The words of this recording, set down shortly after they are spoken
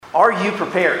Are you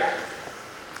prepared?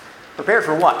 Prepared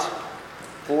for what?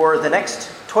 For the next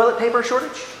toilet paper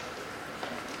shortage?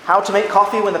 How to make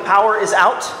coffee when the power is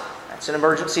out? That's an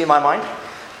emergency in my mind.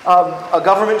 A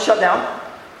government shutdown?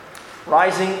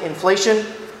 Rising inflation?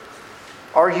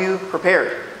 Are you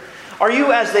prepared? Are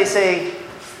you, as they say,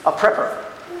 a prepper?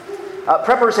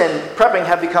 Preppers and prepping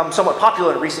have become somewhat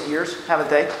popular in recent years, haven't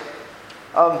they?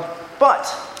 But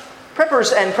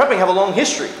preppers and prepping have a long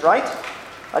history, right?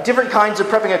 Different kinds of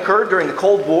prepping occurred during the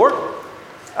Cold War.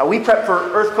 We prepped for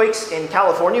earthquakes in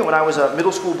California when I was a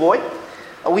middle school boy.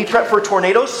 We prepped for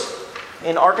tornadoes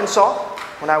in Arkansas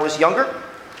when I was younger.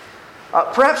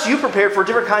 Perhaps you prepared for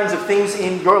different kinds of things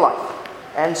in your life.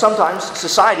 And sometimes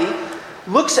society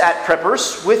looks at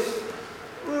preppers with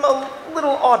a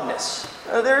little oddness.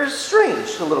 They're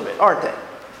strange a little bit, aren't they?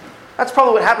 That's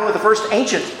probably what happened with the first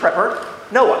ancient prepper,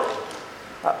 Noah.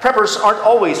 Preppers aren't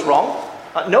always wrong.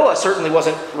 Noah certainly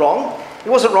wasn't wrong. He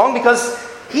wasn't wrong because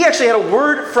he actually had a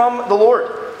word from the Lord.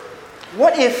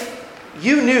 What if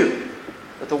you knew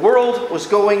that the world was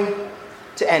going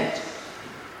to end?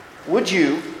 Would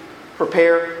you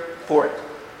prepare for it?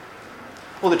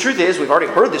 Well, the truth is, we've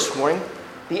already heard this morning,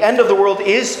 the end of the world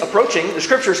is approaching. The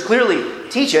Scriptures clearly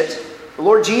teach it. The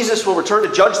Lord Jesus will return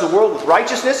to judge the world with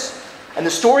righteousness. And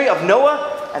the story of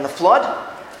Noah and the flood,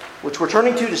 which we're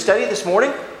turning to study this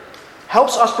morning,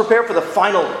 helps us prepare for the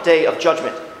final day of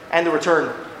judgment and the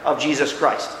return of Jesus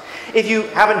Christ. If you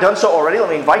haven't done so already, let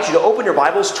me invite you to open your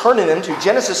Bibles, turn in them to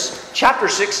Genesis chapter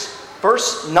 6,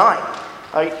 verse 9.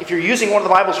 If you're using one of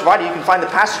the Bibles provided, you can find the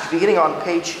passage beginning on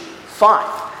page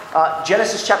 5.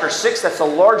 Genesis chapter 6, that's the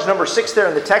large number 6 there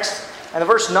in the text, and the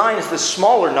verse 9 is the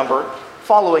smaller number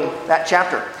following that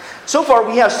chapter. So far,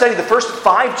 we have studied the first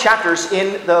 5 chapters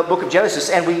in the book of Genesis,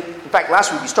 and in fact,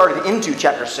 last week we started into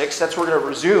chapter 6. That's where we're going to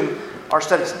resume our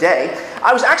study today.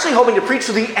 I was actually hoping to preach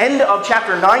to the end of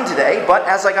chapter 9 today, but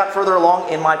as I got further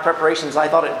along in my preparations, I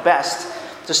thought it best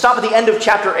to stop at the end of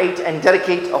chapter 8 and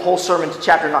dedicate a whole sermon to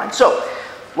chapter 9. So,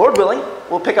 Lord willing,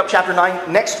 we'll pick up chapter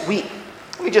 9 next week.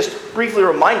 Let me just briefly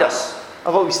remind us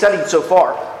of what we studied so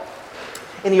far.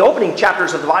 In the opening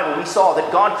chapters of the Bible, we saw that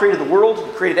God created the world,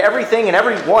 He created everything and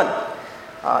everyone.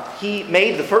 He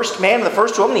made the first man and the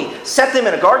first woman. He set them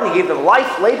in a garden. He gave them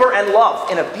life, labor, and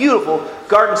love in a beautiful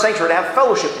garden sanctuary to have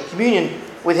fellowship and communion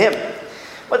with Him.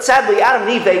 But sadly, Adam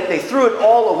and Eve, they threw it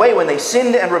all away when they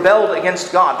sinned and rebelled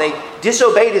against God. They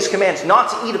disobeyed His commands not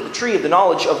to eat of the tree of the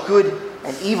knowledge of good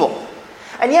and evil.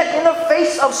 And yet, in the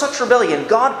face of such rebellion,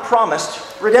 God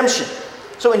promised redemption.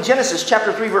 So in Genesis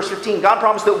chapter 3, verse 15, God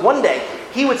promised that one day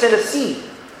He would send a seed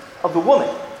of the woman,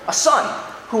 a son,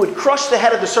 who would crush the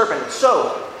head of the serpent and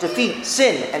so defeat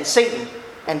sin and Satan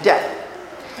and death.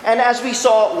 And as we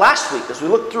saw last week, as we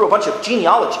looked through a bunch of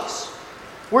genealogies,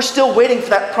 we're still waiting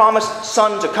for that promised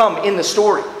son to come in the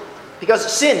story,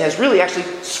 because sin has really actually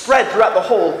spread throughout the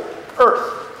whole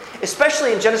earth.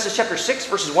 Especially in Genesis chapter 6,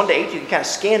 verses 1 to 8, you can kind of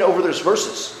scan over those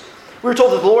verses. We were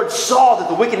told that the Lord saw that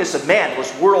the wickedness of man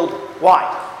was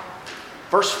worldwide.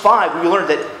 Verse 5, we learned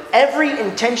that every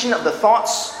intention of the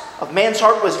thoughts of man's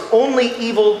heart was only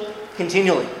evil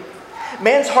continually.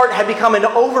 Man's heart had become an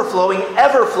overflowing,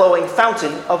 ever-flowing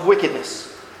fountain of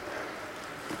wickedness.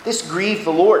 This grieved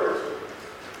the Lord,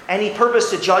 and He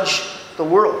purposed to judge the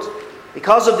world.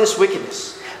 Because of this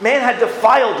wickedness, man had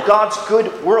defiled God's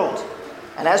good world.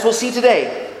 And as we'll see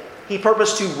today, He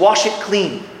purposed to wash it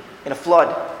clean in a flood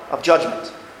of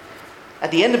judgment.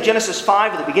 At the end of Genesis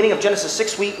 5, at the beginning of Genesis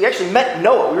 6, we actually met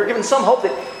Noah. We were given some hope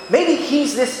that maybe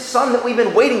he's this son that we've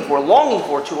been waiting for, longing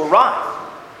for to arrive.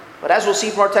 But as we'll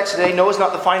see from our text today, Noah's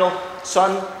not the final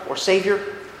son or savior.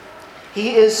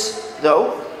 He is,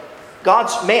 though,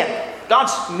 God's man,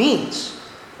 God's means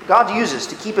that God uses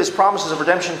to keep His promises of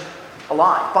redemption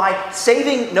alive. By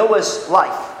saving Noah's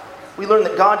life, we learn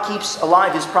that God keeps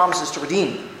alive His promises to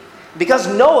redeem. Because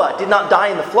Noah did not die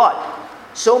in the flood,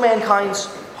 so mankind's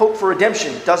hope for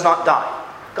redemption does not die.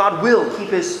 God will keep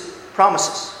His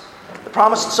promises. The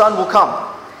promised Son will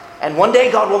come, and one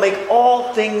day God will make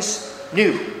all things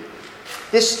new.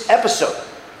 This episode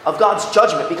of God's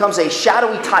judgment becomes a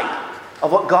shadowy type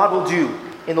of what God will do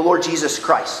in the Lord Jesus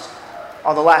Christ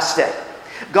on the last day.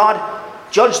 God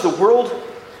judged the world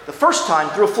the first time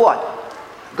through a flood.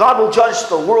 God will judge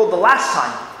the world the last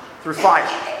time through fire.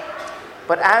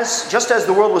 But just as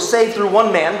the world was saved through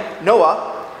one man, Noah,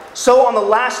 so on the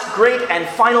last great and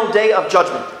final day of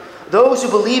judgment, those who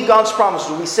believe God's promises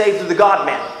will be saved through the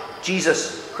God-man,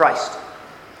 Jesus Christ.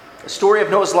 The story of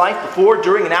Noah's life before,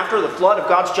 during, and after the flood of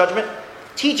God's judgment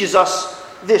teaches us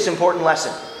this important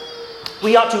lesson.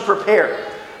 We ought to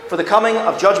prepare for the coming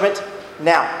of judgment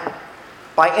now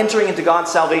by entering into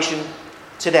God's salvation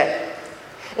today.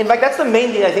 In fact, that's the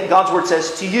main thing I think God's word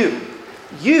says to you.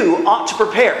 You ought to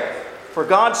prepare for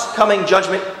God's coming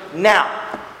judgment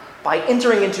now by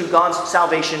entering into God's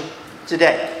salvation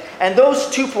today. And those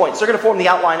 2 points, they're going to form the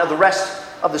outline of the rest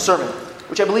of the sermon,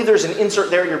 which I believe there's an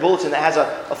insert there in your bulletin that has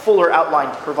a fuller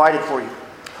outline provided for you.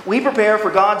 We prepare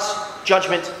for God's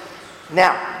judgment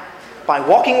now by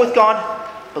walking with God,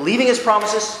 believing His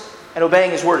promises, and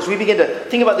obeying His words. We begin to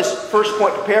think about this first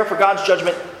point, prepare for God's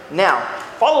judgment now.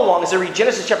 Follow along as I read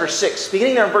Genesis chapter 6,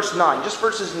 beginning there in verse 9, just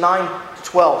verses 9 to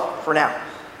 12 for now.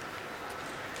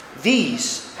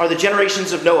 These are the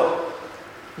generations of Noah.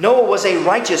 Noah was a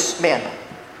righteous man,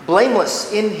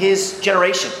 blameless in his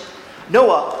generation.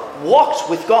 Noah walked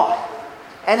with God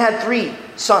and had 3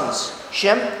 sons,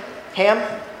 Shem,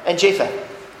 Ham, and Japheth.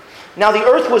 Now the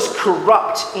earth was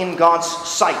corrupt in God's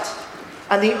sight,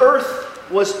 and the earth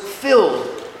was filled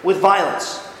with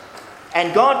violence.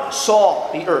 And God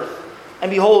saw the earth,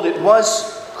 and behold, it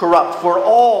was corrupt, for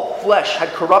all flesh had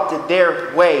corrupted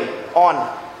their way on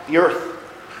the earth.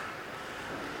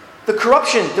 The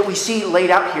corruption that we see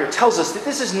laid out here tells us that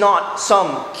this is not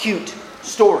some cute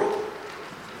story.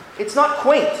 It's not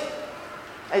quaint,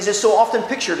 as is so often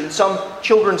pictured in some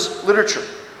children's literature.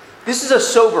 This is a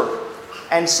sober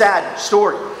and sad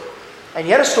story, and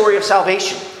yet a story of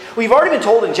salvation. We've already been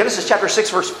told in Genesis chapter 6,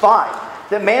 verse 5,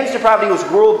 that man's depravity was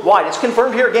worldwide. It's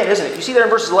confirmed here again, isn't it? You see there in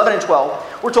verses 11 and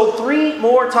 12. We're told 3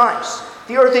 more times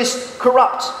the earth is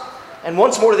corrupt, and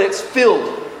once more that it's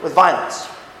filled with violence.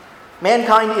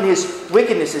 Mankind in his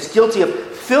wickedness is guilty of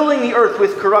filling the earth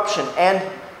with corruption and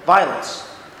violence.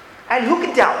 And who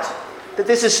can doubt that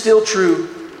this is still true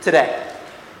today?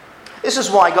 This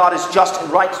is why God is just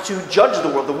and right to judge the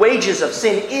world. The wages of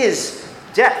sin is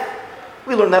death.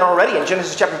 We learned that already in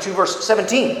Genesis chapter 2, verse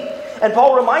 17. And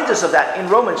Paul reminds us of that in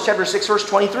Romans chapter 6, verse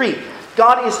 23.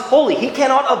 God is holy. He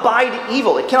cannot abide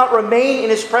evil. It cannot remain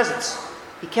in His presence.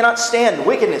 He cannot stand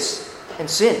wickedness and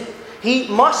sin. He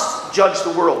must judge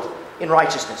the world in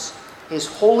righteousness. His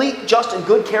holy, just, and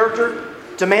good character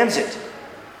demands it.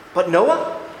 But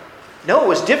Noah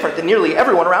was different than nearly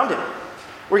everyone around him.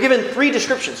 We're given 3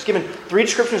 descriptions. Given 3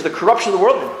 descriptions of the corruption of the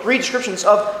world and 3 descriptions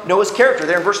of Noah's character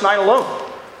there in verse 9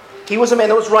 alone. He was a man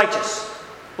that was righteous,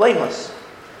 blameless,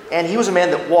 and he was a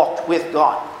man that walked with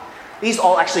God. These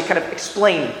all actually kind of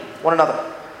explain one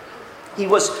another. He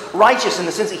was righteous in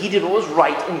the sense that he did what was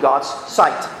right in God's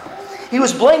sight. He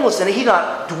was blameless in that he did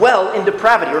not dwell in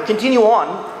depravity or continue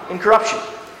on in corruption.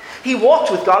 He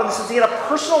walked with God in the sense that he had a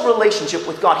personal relationship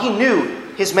with God. He knew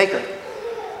his Maker.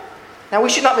 Now we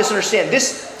should not misunderstand.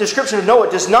 This description of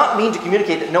Noah does not mean to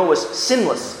communicate that Noah was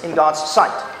sinless in God's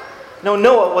sight. No,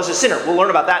 Noah was a sinner. We'll learn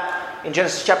about that in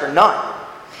Genesis chapter 9.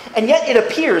 And yet it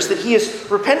appears that he is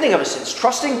repenting of his sins,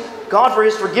 trusting God for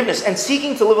His forgiveness, and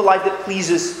seeking to live a life that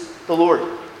pleases the Lord.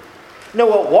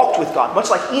 Noah walked with God, much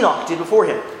like Enoch did before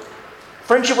him.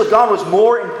 Friendship with God was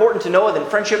more important to Noah than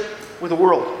friendship with the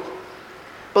world.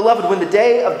 Beloved, when the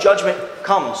day of judgment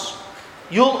comes,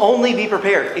 you'll only be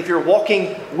prepared if you're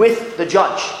walking with the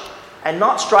judge and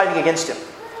not striving against him.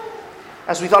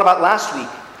 As we thought about last week,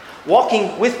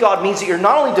 walking with God means that you're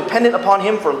not only dependent upon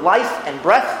Him for life and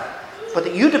breath, but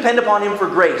that you depend upon Him for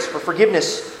grace, for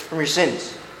forgiveness from your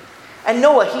sins. And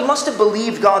Noah, he must have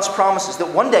believed God's promises that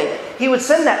one day He would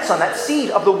send that son, that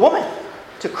seed of the woman,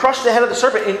 to crush the head of the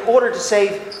serpent in order to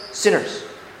save sinners.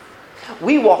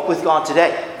 We walk with God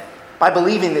today by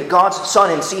believing that God's Son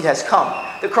and seed has come,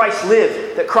 that Christ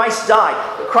lived, that Christ died,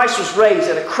 that Christ was raised,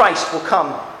 and that Christ will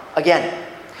come again.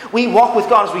 We walk with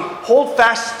God as we hold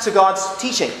fast to God's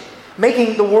teaching,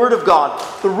 making the Word of God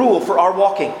the rule for our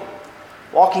walking.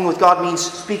 Walking with God means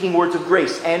speaking words of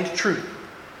grace and truth.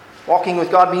 Walking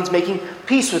with God means making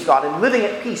peace with God and living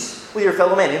at peace with your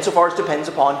fellow man, insofar as it depends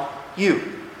upon you.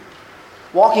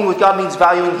 Walking with God means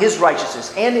valuing His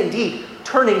righteousness and indeed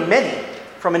turning many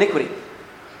from iniquity.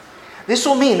 This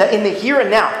will mean that in the here and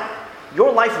now,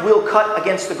 your life will cut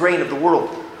against the grain of the world.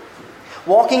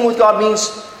 Walking with God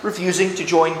means refusing to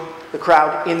join the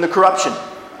crowd in the corruption.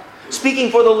 Speaking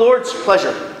for the Lord's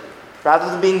pleasure rather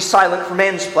than being silent for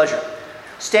man's pleasure.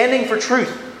 Standing for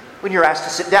truth when you're asked to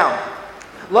sit down.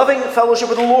 Loving fellowship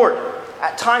with the Lord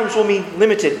at times will mean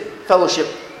limited fellowship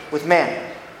with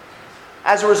man.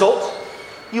 As a result,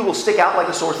 you will stick out like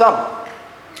a sore thumb.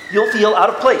 You'll feel out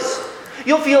of place.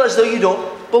 You'll feel as though you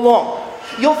don't belong.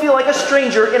 You'll feel like a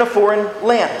stranger in a foreign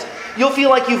land. You'll feel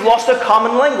like you've lost a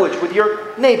common language with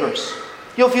your neighbors.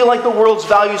 You'll feel like the world's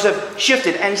values have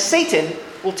shifted, and Satan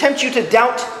will tempt you to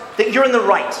doubt that you're in the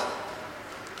right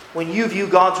when you view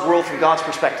God's world from God's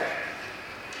perspective.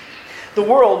 The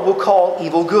world will call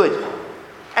evil good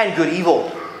and good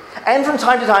evil. And from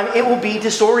time to time, it will be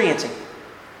disorienting.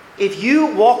 If you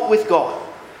walk with God,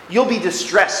 you'll be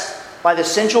distressed by the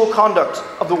sensual conduct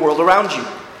of the world around you.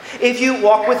 If you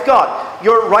walk with God,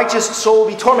 your righteous soul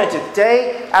will be tormented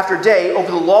day after day over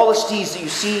the lawless deeds that you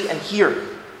see and hear.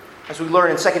 As we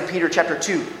learn in 2 Peter chapter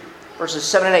 2, verses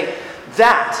 7 and 8.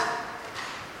 That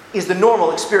is the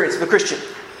normal experience of the Christian.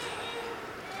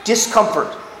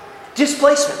 Discomfort,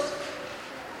 displacement,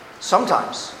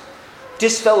 sometimes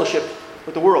disfellowship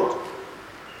with the world.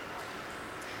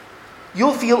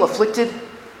 You'll feel afflicted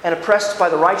and oppressed by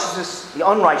the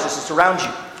unrighteousness around you.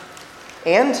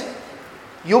 And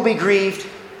you'll be grieved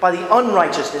by the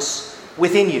unrighteousness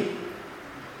within you.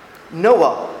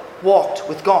 Noah walked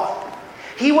with God.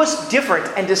 He was different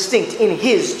and distinct in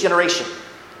his generation.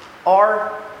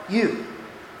 Are you?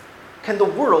 Can the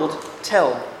world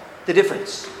tell the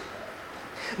difference?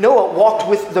 Noah walked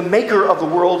with the maker of the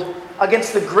world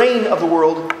against the grain of the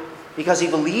world because he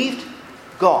believed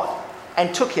God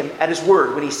and took him at his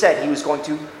word when he said he was going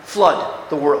to flood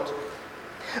the world.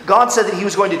 God said that he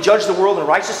was going to judge the world in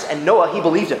righteousness, and Noah, he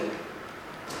believed him.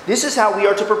 This is how we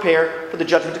are to prepare for the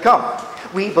judgment to come.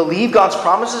 We believe God's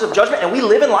promises of judgment, and we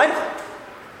live in light of it.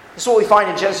 This is what we find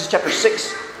in Genesis chapter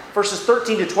 6, verses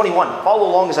 13 to 21. Follow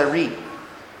along as I read.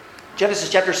 Genesis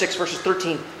chapter 6, verses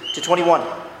 13 to 21.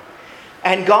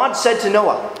 And God said to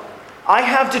Noah, I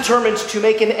have determined to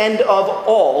make an end of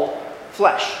all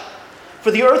flesh, for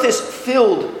the earth is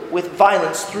filled with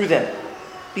violence through them.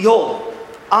 Behold,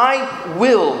 I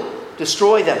will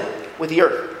destroy them with the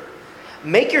earth.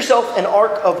 Make yourself an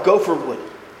ark of gopher wood.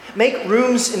 Make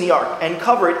rooms in the ark and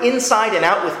cover it inside and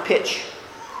out with pitch.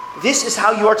 This is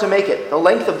how you are to make it. The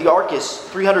length of the ark is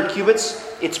 300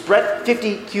 cubits, its breadth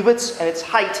 50 cubits, and its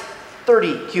height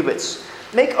 30 cubits.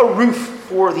 Make a roof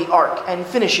for the ark and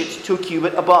finish it to a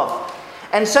cubit above.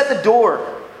 And set the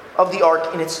door of the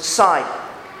ark in its side.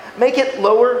 Make it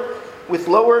lower with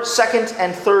lower, second,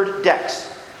 and third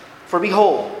decks. For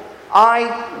behold,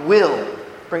 I will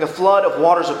bring a flood of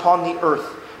waters upon the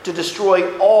earth to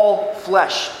destroy all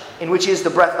flesh, in which is the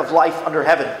breath of life under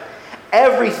heaven.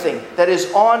 Everything that is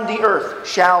on the earth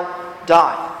shall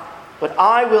die. But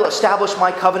I will establish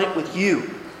my covenant with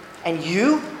you, and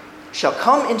you shall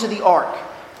come into the ark,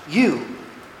 you,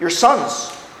 your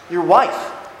sons, your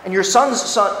wife, and your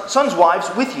sons'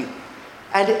 wives with you.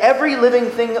 And every living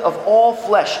thing of all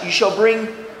flesh you shall bring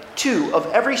 2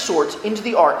 of every sort into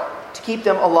the ark to keep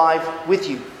them alive with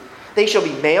you. They shall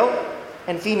be male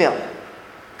and female,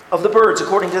 of the birds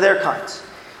according to their kinds,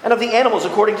 and of the animals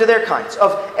according to their kinds,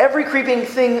 of every creeping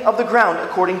thing of the ground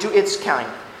according to its kind.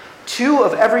 2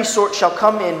 of every sort shall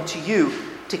come in to you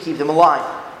to keep them alive.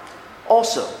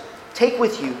 Also, take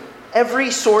with you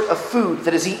every sort of food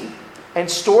that is eaten,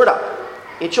 and store it up.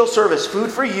 It shall serve as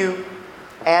food for you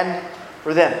and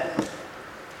for them.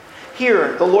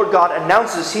 Here, the Lord God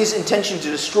announces his intention to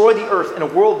destroy the earth in a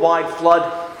worldwide flood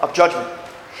of judgment.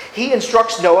 He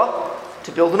instructs Noah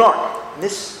to build an ark. And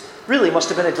this really must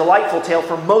have been a delightful tale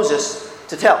for Moses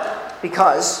to tell,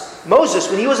 because Moses,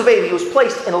 when he was a baby, was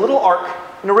placed in a little ark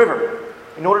in a river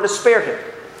in order to spare him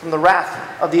from the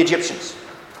wrath of the Egyptians,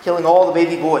 killing all the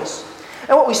baby boys.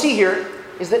 And what we see here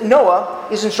is that Noah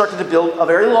is instructed to build a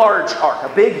very large ark,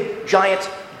 a big, giant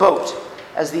boat.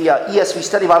 As the ESV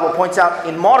Study Bible points out,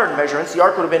 in modern measurements, the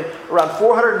ark would have been around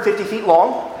 450 feet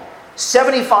long,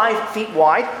 75 feet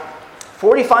wide,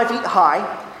 45 feet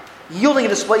high, yielding a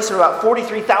displacement of about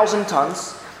 43,000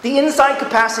 tons. The inside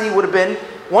capacity would have been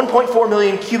 1.4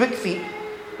 million cubic feet,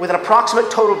 with an approximate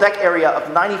total deck area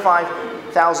of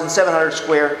 95,700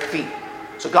 square feet.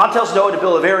 So God tells Noah to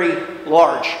build a very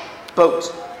large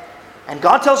boat. And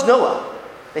God tells Noah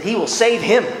that he will save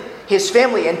him, his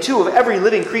family, and 2 of every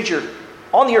living creature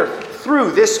on the earth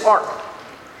through this ark.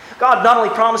 God not only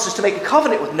promises to make a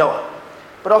covenant with Noah,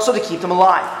 but also to keep them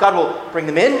alive. God will bring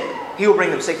them in, he will bring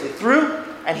them safely through,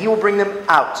 and he will bring them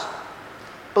out.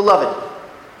 Beloved,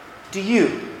 do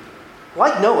you,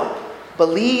 like Noah,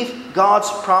 believe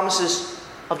God's promises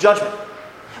of judgment?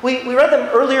 We read them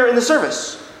earlier in the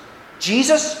service.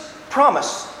 Jesus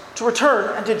promised to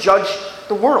return and to judge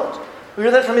the world. We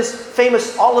read that from his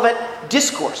famous Olivet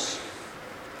Discourse.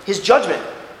 His judgment,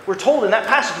 we're told in that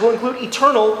passage, will include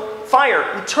eternal fire,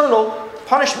 eternal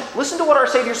punishment. Listen to what our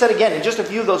Savior said again in just a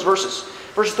few of those verses.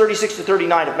 Verses 36 to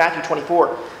 39 of Matthew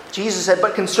 24. Jesus said,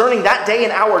 "But concerning that day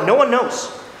and hour no one knows,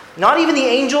 not even the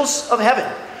angels of heaven,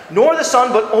 nor the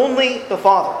Son, but only the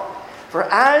Father. For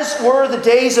as were the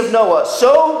days of Noah,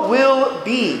 so will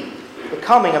be the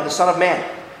coming of the Son of Man.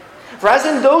 For as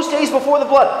in those days before the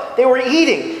flood, they were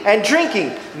eating and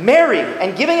drinking, marrying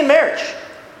and giving in marriage,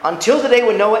 until the day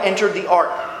when Noah entered the ark.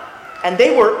 And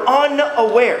they were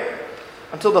unaware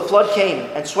until the flood came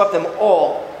and swept them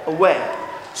all away.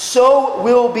 so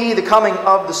will be the coming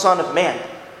of the Son of Man.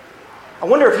 I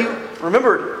wonder if you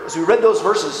remembered, as we read those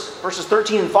verses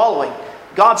 13 and following,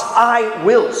 God's I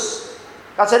wills.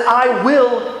 God said, I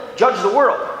will judge the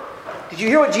world. Did you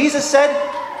hear what Jesus said?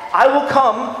 I will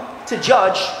come to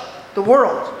judge the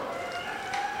world.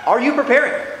 Are you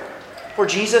preparing for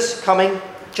Jesus' coming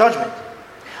judgment?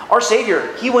 Our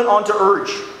Savior, he went on to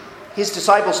urge his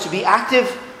disciples to be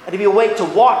active and to be awake, to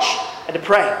watch and to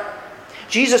pray.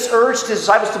 Jesus urged his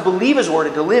disciples to believe his word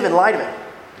and to live in light of it.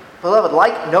 Beloved,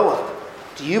 like Noah,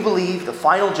 do you believe the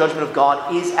final judgment of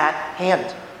God is at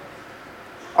hand?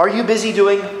 Are you busy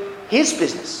doing his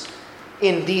business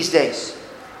in these days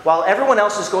while everyone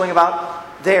else is going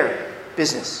about their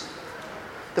business?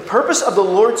 The purpose of the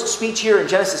Lord's speech here in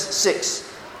Genesis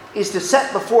 6 is to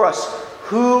set before us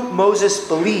who Moses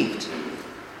believed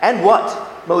and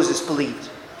what Moses believed.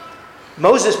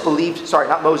 Noah.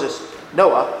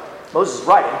 Moses is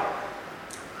writing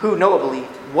who Noah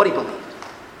believed, what he believed.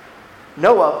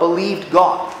 Noah believed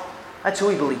God. That's who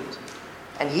he believed.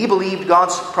 And he believed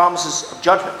God's promises of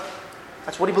judgment.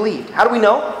 That's what he believed. How do we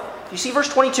know? You see verse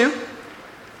 22?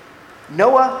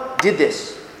 Noah did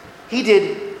this. He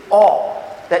did all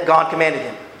that God commanded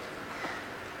him.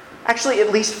 Actually,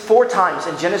 at least 4 times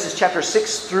in Genesis chapter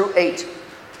 6 through 8,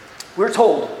 we're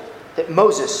told that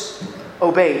Moses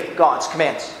obeyed God's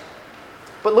commands.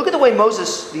 But look at the way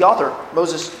Moses, the author,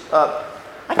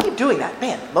 I keep doing that.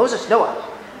 Man, Noah.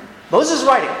 Moses is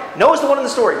writing. Noah's the one in the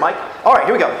story, Mike. All right,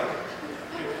 here we go.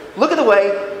 Look at the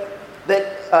way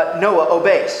that Noah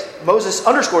obeys. Moses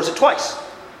underscores it twice.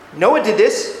 Noah did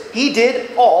this. He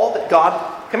did all that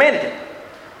God commanded him.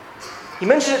 He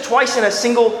mentioned it twice in a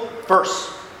single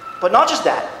verse. But not just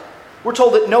that. We're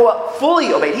told that Noah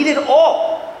fully obeyed. He did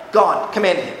all God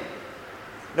commanded him.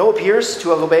 Noah appears to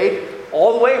have obeyed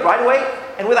all the way, right away,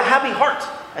 and with a happy heart,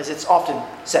 as it's often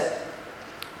said.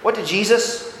 What did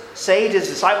Jesus say to his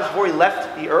disciples before he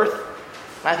left the earth?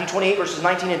 Matthew 28, verses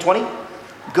 19 and 20.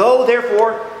 Go,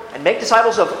 therefore, and make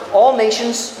disciples of all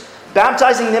nations,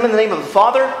 baptizing them in the name of the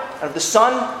Father, and of the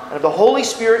Son, and of the Holy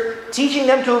Spirit, teaching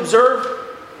them to observe,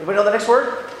 anybody know the next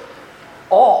word?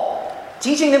 All.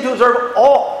 Teaching them to observe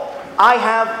all I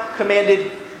have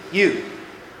commanded you.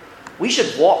 We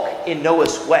should walk in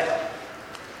Noah's way.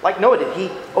 Like Noah did. He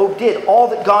did all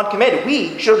that God commanded.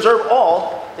 We should observe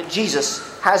all that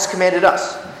Jesus has commanded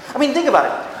us. I mean, think about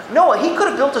it. Noah, he could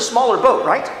have built a smaller boat,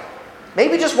 right?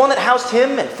 Maybe just one that housed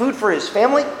him and food for his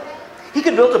family. He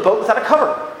could have built a boat without a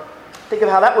cover. Think of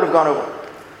how that would have gone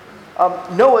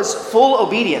over. Noah's full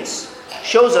obedience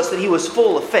shows us that he was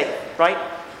full of faith, right?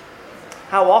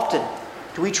 How often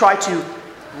do we try to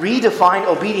redefine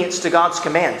obedience to God's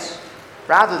commands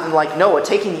rather than, like Noah,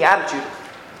 taking the attitude,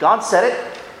 God said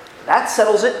it, that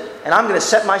settles it, and I'm going to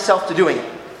set myself to doing it.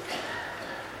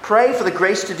 Pray for the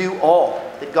grace to do all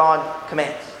that God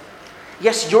commands.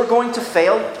 Yes, you're going to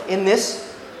fail in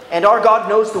this, and our God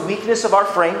knows the weakness of our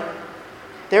frame.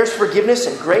 There's forgiveness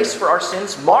and grace for our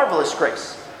sins, marvelous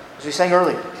grace, as we sang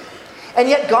earlier. And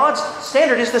yet God's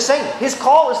standard is the same. His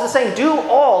call is the same. Do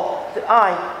all that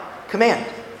I command.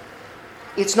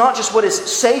 It's not just what is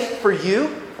safe for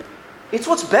you, it's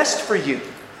what's best for you.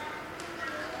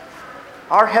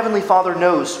 Our Heavenly Father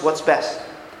knows what's best.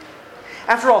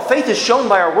 After all, faith is shown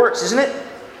by our works, isn't it?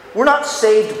 We're not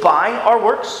saved by our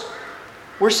works.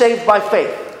 We're saved by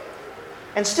faith.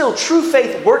 And still, true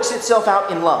faith works itself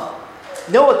out in love.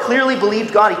 Noah clearly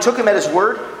believed God. He took him at his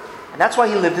word, and that's why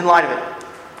he lived in light of it.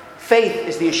 Faith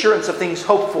is the assurance of things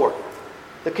hoped for,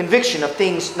 the conviction of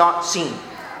things not seen.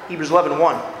 Hebrews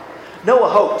 11:1. Noah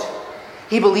hoped.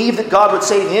 He believed that God would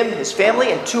save him, his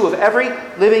family, and 2 of every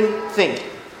living thing.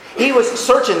 He was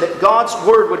certain that God's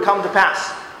word would come to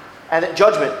pass and that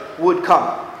judgment would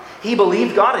come. He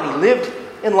believed God and he lived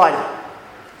in light of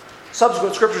it.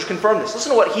 Subsequent scriptures confirm this.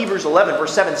 Listen to what Hebrews 11,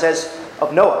 verse 7 says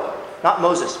of Noah. Not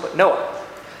Moses, but Noah.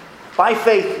 By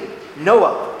faith,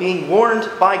 Noah, being warned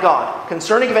by God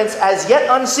concerning events as yet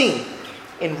unseen,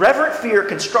 in reverent fear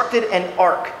constructed an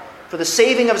ark for the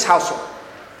saving of his household.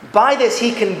 By this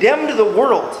he condemned the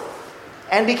world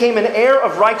and became an heir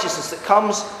of righteousness that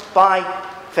comes by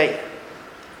faith.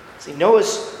 See,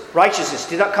 Noah's righteousness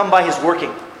did not come by his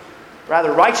working.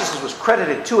 Rather, righteousness was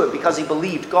credited to it because he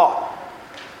believed God.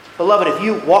 Beloved, if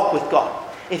you walk with God,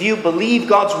 if you believe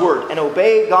God's word and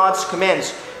obey God's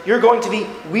commands, you're going to be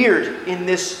weird in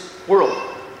this world.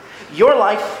 Your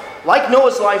life, like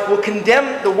Noah's life, will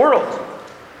condemn the world.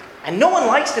 And no one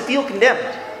likes to feel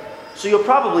condemned. So you'll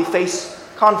probably face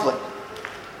conflict.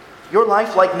 Your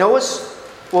life, like Noah's,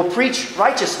 will preach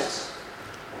righteousness.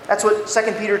 That's what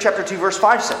 2 Peter chapter 2, verse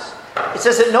 5 says. It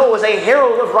says that Noah was a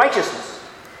herald of righteousness.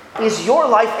 Is your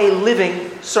life a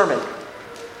living sermon?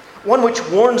 One which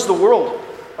warns the world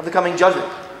of the coming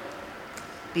judgment?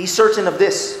 Be certain of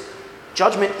this: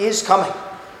 judgment is coming.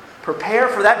 Prepare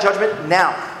for that judgment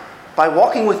now by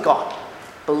walking with God,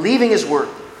 believing His word,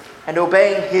 and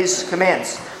obeying His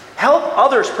commands. Help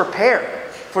others prepare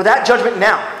for that judgment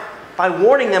now by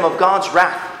warning them of God's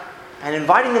wrath and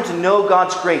inviting them to know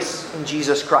God's grace in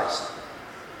Jesus Christ.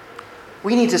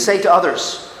 We need to say to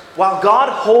others, while God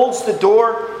holds the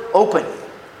door open,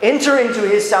 enter into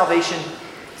His salvation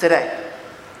today.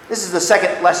 This is the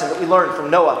second lesson that we learned from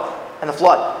Noah and the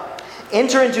flood.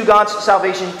 Enter into God's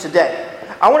salvation today.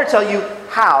 I want to tell you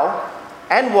how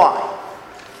and why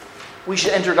we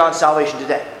should enter God's salvation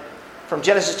today. From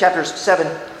Genesis chapters 7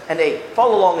 and 8.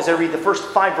 Follow along as I read the first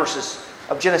 5 verses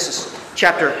of Genesis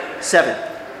chapter 7.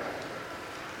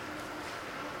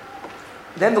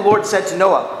 Then the Lord said to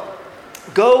Noah,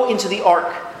 "Go into the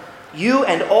ark, you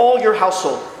and all your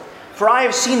household, for I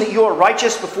have seen that you are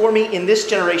righteous before me in this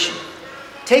generation.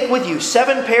 Take with you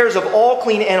 7 pairs of all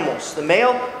clean animals, the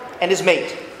male and his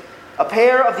mate, a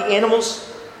pair of the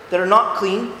animals that are not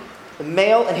clean, the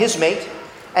male and his mate,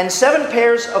 and 7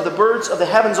 pairs of the birds of the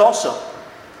heavens also,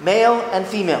 male and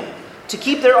female, to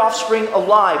keep their offspring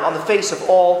alive on the face of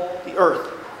all the earth.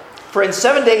 For in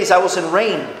 7 days I will send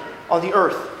rain on the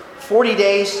earth, 40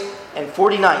 days and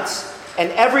 40 nights,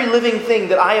 and every living thing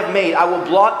that I have made I will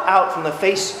blot out from the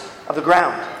face of the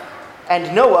ground."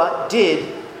 And Noah did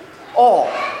all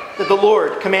that the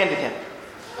Lord commanded him.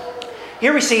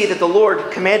 Here we see that the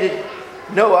Lord commanded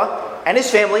Noah and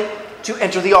his family to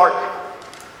enter the ark.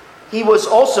 He was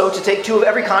also to take 2 of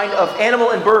every kind of animal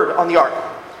and bird on the ark.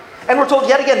 And we're told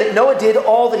yet again that Noah did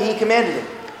all that he commanded him.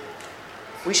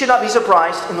 We should not be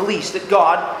surprised in the least that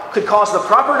God could cause the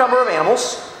proper number of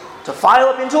animals to file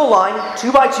up into a line,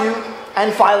 2 by 2,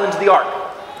 and file into the ark.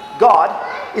 God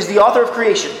is the author of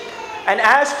creation. And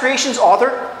as creation's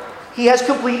author, He has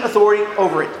complete authority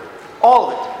over it. All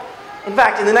of it. In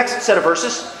fact, in the next set of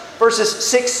verses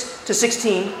 6 to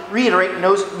 16, reiterate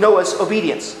Noah's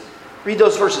obedience. Read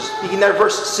those verses. Begin there,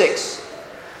 verse 6.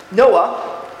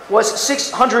 Noah was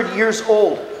 600 years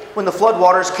old when the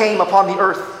floodwaters came upon the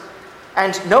earth.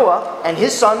 And Noah and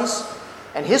his sons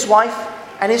and his wife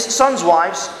and his sons'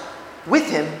 wives with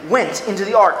him went into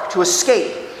the ark to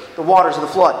escape the waters of the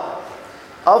flood.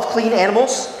 Of clean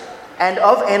animals and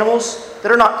of animals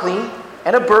that are not clean,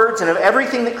 and of birds and of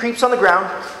everything that creeps on the ground,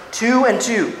 2 and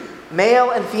 2,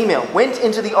 male and female, went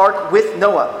into the ark with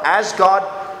Noah, as God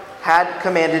had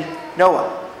commanded Noah.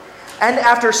 And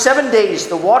after 7 days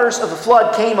the waters of the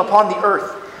flood came upon the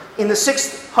earth. In the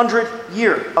 600th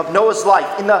year of Noah's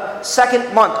life, in the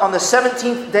 2nd month, on the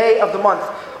 17th day of the month,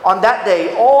 on that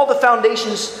day all the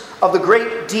foundations of the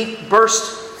great deep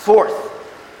burst forth,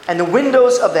 and the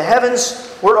windows of the heavens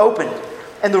were opened,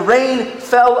 and the rain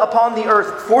fell upon the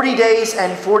earth 40 days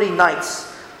and 40 nights.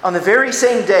 On the very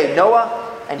same day, Noah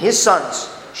and his sons,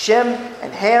 Shem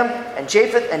and Ham and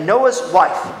Japheth and Noah's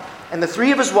wife, and the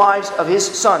 3 of his wives of his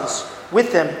sons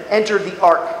with them entered the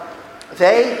ark.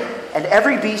 They and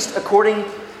every beast according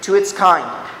to its kind,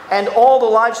 and all the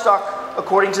livestock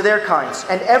according to their kinds,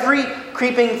 and every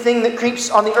creeping thing that creeps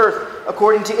on the earth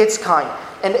according to its kind,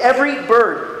 and every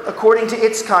bird according to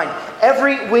its kind,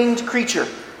 every winged creature.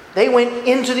 They went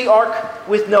into the ark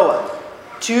with Noah,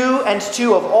 2 and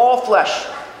 2 of all flesh,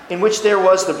 in which there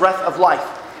was the breath of life.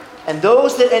 And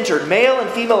those that entered, male and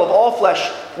female of all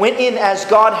flesh, went in as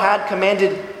God had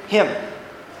commanded him.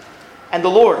 And the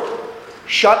Lord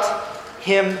shut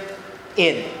him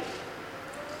in.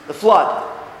 The flood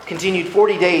continued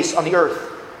 40 days on the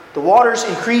earth. The waters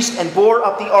increased and bore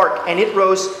up the ark, and it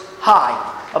rose high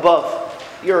above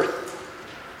the earth.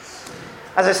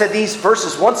 As I said, these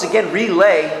verses once again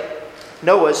relay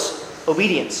Noah's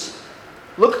obedience.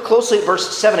 Look closely at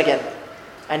verse 7 again.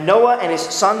 And Noah and his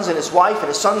sons and his wife and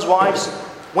his sons' wives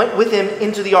went with him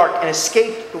into the ark and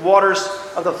escaped the waters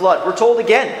of the flood. We're told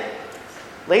again,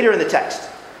 later in the text,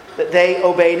 that they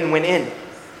obeyed and went in.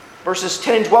 Verses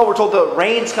 10 and 12, we're told the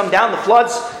rains come down, the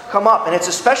floods come up. And it's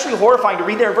especially horrifying to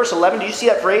read there in verse 11. Do you see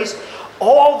that phrase?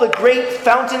 All the great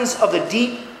fountains of the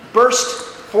deep burst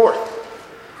forth.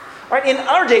 All right, in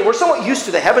our day, we're somewhat used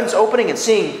to the heavens opening and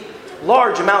seeing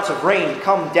large amounts of rain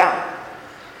come down.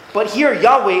 But here,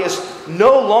 Yahweh is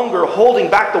no longer holding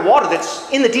back the water that's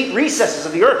in the deep recesses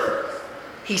of the earth.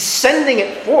 He's sending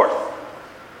it forth.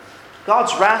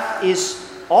 God's wrath is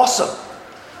awesome,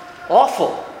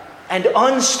 awful, and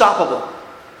unstoppable.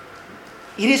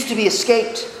 It is to be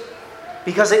escaped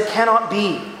because it cannot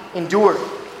be endured.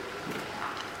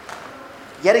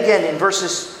 Yet again, in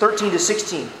verses 13 to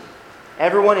 16,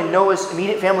 everyone in Noah's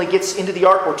immediate family gets into the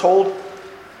ark, we're told.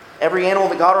 every animal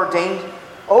that God ordained,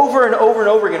 over and over and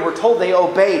over again, we're told they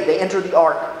obeyed, they entered the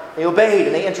ark. They obeyed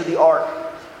and they entered the ark.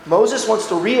 Moses wants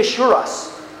to reassure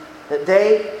us that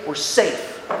they were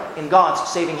safe in God's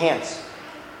saving hands.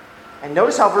 And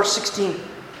notice how verse 16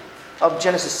 of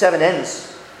Genesis 7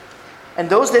 ends. And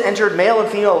those that entered, male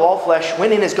and female of all flesh,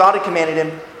 went in as God had commanded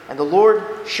him, and the Lord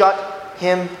shut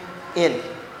him in.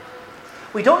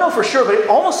 We don't know for sure, but it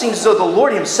almost seems as though the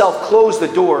Lord himself closed the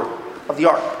door of the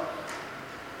ark.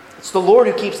 It's the Lord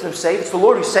who keeps them safe. It's the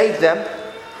Lord who saved them.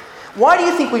 Why do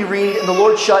you think we read, and the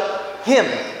Lord shut him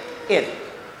in?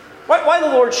 Why the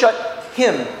Lord shut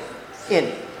him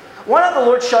in? Why not the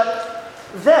Lord shut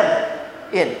them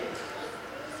in?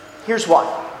 Here's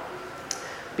why.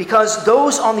 Because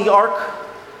those on the ark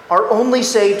are only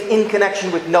saved in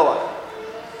connection with Noah.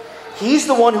 He's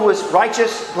the one who was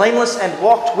righteous, blameless, and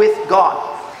walked with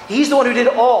God. He's the one who did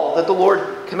all that the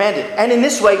Lord commanded. And in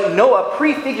this way, Noah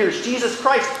prefigures Jesus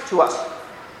Christ to us,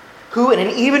 who in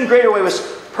an even greater way was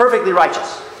perfectly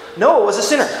righteous. Noah was a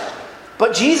sinner,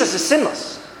 but Jesus is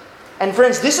sinless. And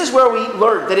friends, this is where we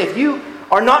learn that if you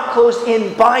are not closed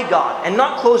in by God and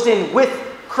not closed in with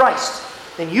Christ,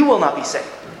 then you will not be saved.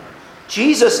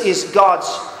 Jesus is God's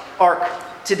ark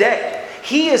today.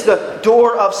 He is the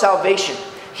door of salvation.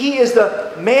 He is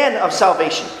the man of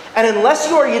salvation. And unless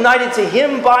you are united to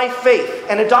him by faith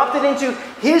and adopted into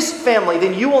his family,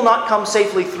 then you will not come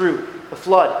safely through the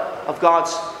flood of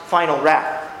God's final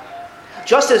wrath.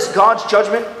 Just as God's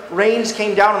judgment rains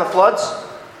came down on the floods,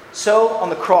 so on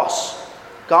the cross,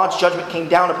 God's judgment came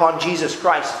down upon Jesus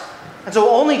Christ. And so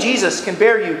only Jesus can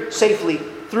bear you safely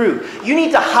through. You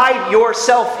need to hide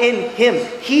yourself in him.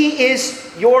 He is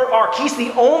your ark. He's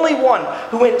the only one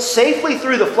who went safely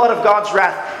through the flood of God's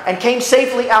wrath and came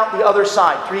safely out the other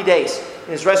side 3 days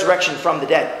in his resurrection from the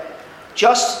dead.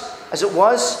 Just as it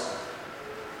was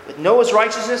with Noah's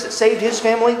righteousness that saved his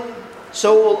family,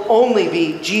 so will only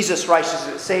be Jesus' righteousness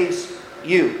that saves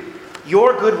you.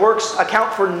 Your good works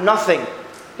account for nothing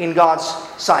in God's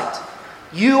sight.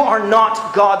 You are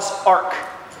not God's ark.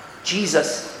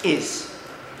 Jesus is.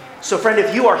 So friend,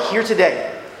 if you are here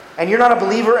today and you're not a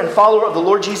believer and follower of the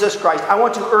Lord Jesus Christ, I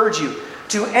want to urge you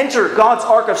to enter God's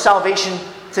ark of salvation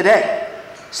today.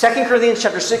 2 Corinthians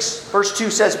chapter 6, verse 2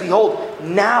 says, "Behold,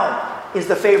 now is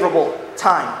the favorable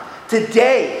time.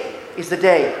 Today is the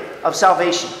day of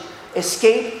salvation.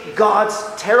 Escape God's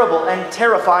terrible and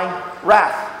terrifying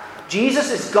wrath."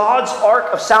 Jesus is God's ark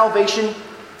of salvation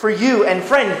for you. And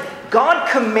friend, God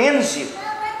commands you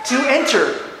to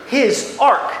enter his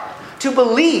ark, to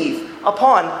believe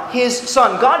upon his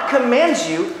Son. God commands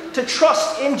you to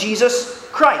trust in Jesus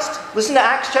Christ. Listen to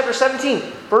Acts chapter 17,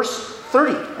 verse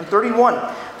 30 and 31.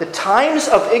 "The times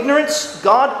of ignorance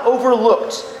God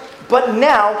overlooked, but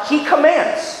now he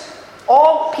commands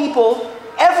all people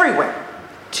everywhere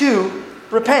to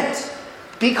repent."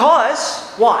 Because,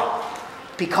 why?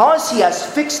 Because he has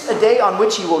fixed a day on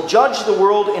which he will judge the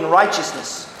world in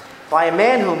righteousness by a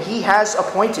man whom he has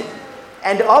appointed.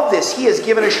 And of this he has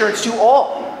given assurance to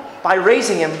all by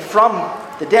raising him from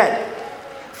the dead.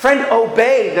 Friend,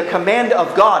 obey the command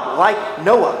of God like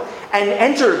Noah and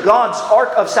enter God's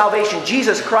ark of salvation,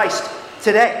 Jesus Christ,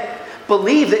 today.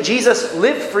 Believe that Jesus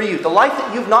lived for you, the life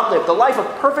that you've not lived, the life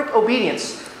of perfect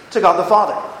obedience to God the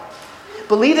Father.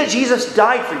 Believe that Jesus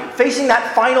died for you, facing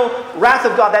that final wrath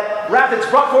of God, that wrath that's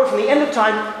brought forward from the end of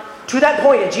time to that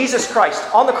point in Jesus Christ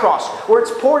on the cross, where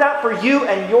it's poured out for you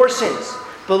and your sins.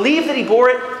 Believe that he bore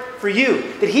it for you,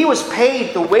 that he was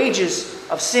paid the wages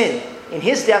of sin in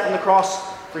his death on the cross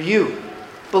for you.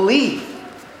 Believe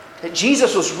that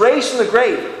Jesus was raised from the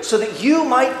grave so that you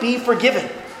might be forgiven.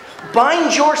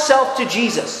 Bind yourself to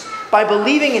Jesus by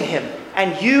believing in him,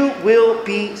 and you will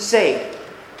be saved.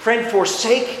 Friend,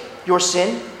 forsake your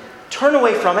sin, turn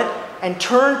away from it, and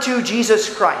turn to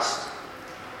Jesus Christ.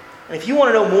 And if you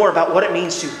want to know more about what it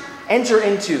means to enter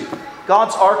into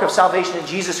God's ark of salvation in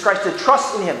Jesus Christ, to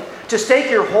trust in him, to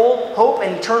stake your whole hope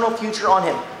and eternal future on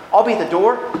him, I'll be at the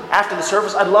door after the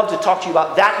service. I'd love to talk to you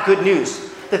about that good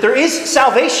news, that there is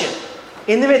salvation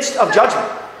in the midst of judgment.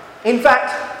 In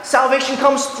fact, salvation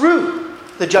comes through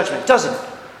the judgment, doesn't it?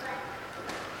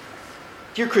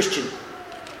 Dear Christian,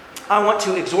 I want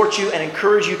to exhort you and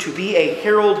encourage you to be a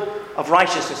herald of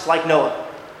righteousness like Noah.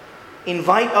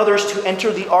 Invite others to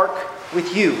enter the ark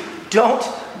with you. Don't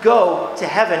go to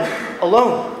heaven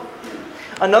alone.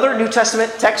 Another New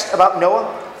Testament text about Noah,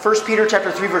 1 Peter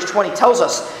chapter 3, verse 20, tells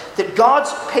us that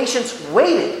God's patience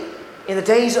waited in the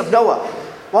days of Noah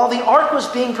while the ark was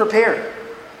being prepared,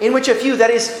 in which a few, that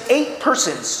is 8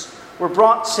 persons, were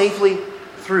brought safely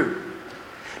through.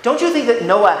 Don't you think that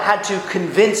Noah had to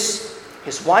convince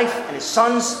his wife and his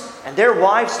sons and their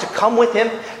wives to come with him,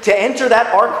 to enter that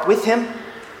ark with him.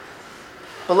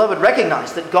 Beloved,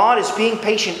 recognize that God is being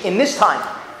patient in this time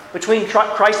between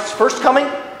Christ's first coming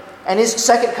and his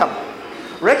second coming.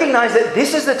 Recognize that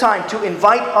this is the time to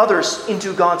invite others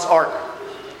into God's ark.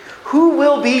 Who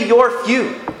will be your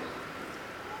few?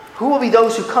 Who will be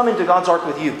those who come into God's ark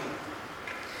with you?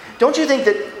 Don't you think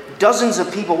that dozens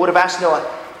of people would have asked Noah,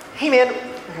 "Hey man,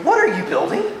 what are you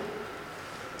building?"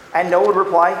 And Noah would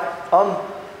reply,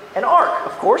 an ark,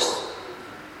 of course.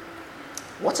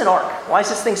 What's an ark? Why is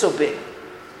this thing so big?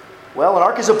 Well, an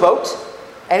ark is a boat,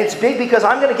 and it's big because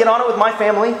I'm going to get on it with my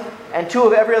family and two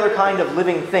of every other kind of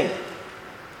living thing.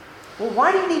 Well,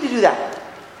 why do you need to do that?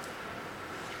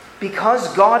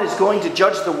 Because God is going to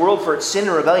judge the world for its sin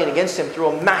and rebellion against him through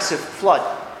a massive flood,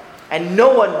 and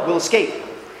no one will escape.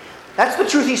 That's the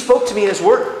truth he spoke to me in his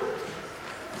word.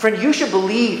 Friend, you should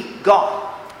believe God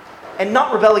and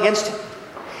not rebel against him.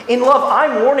 In love,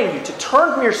 I'm warning you to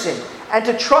turn from your sin and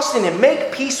to trust in him.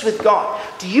 Make peace with God.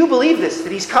 Do you believe this,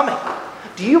 that he's coming?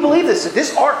 Do you believe this, that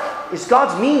this ark is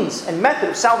God's means and method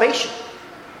of salvation?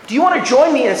 Do you want to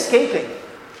join me in escaping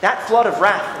that flood of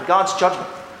wrath and God's judgment?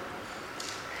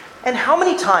 And how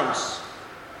many times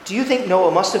do you think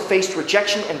Noah must have faced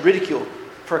rejection and ridicule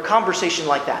for a conversation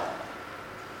like that?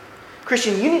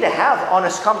 Christian, you need to have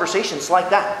honest conversations like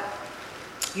that.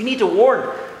 You need to warn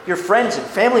your friends and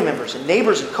family members and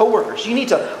neighbors and coworkers. You need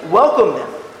to welcome them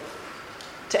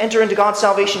to enter into God's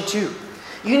salvation too.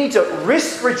 You need to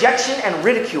risk rejection and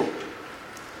ridicule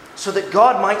so that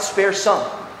God might spare some,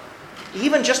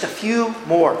 even just a few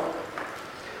more.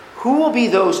 Who will be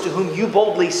those to whom you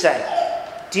boldly say,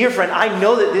 "Dear friend, I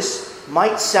know that this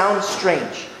might sound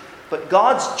strange, but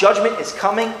God's judgment is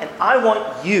coming and I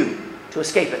want you to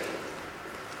escape it"?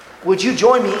 Would you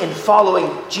join me in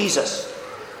following Jesus?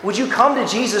 Would you come to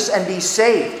Jesus and be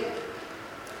saved?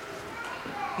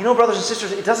 You know, brothers and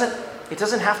sisters, it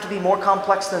doesn't have to be more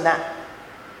complex than that.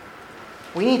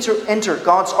 We need to enter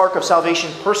God's ark of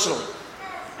salvation personally,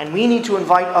 and we need to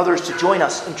invite others to join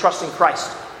us in trusting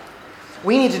Christ.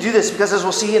 We need to do this because, as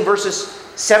we'll see in verses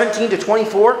 17 to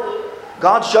 24,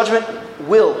 God's judgment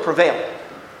will prevail.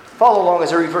 Follow along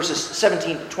as I read verses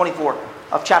 17 to 24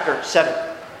 of chapter 7.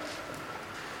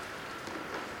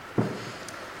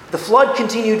 The flood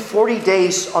continued 40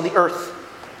 days on the earth.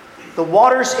 The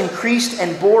waters increased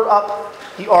and bore up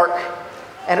the ark,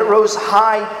 and it rose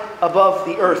high above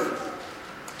the earth.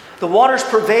 The waters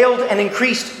prevailed and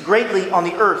increased greatly on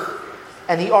the earth,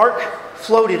 and the ark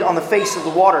floated on the face of the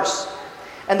waters.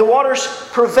 And the waters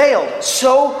prevailed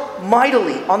so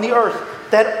mightily on the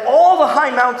earth that all the high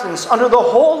mountains under the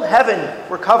whole heaven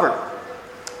were covered.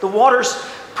 The waters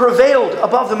prevailed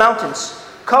above the mountains,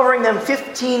 covering them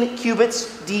 15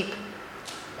 cubits deep,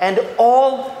 and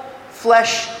all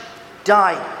flesh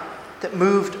died that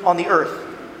moved on the earth.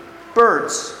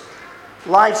 Birds,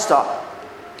 livestock,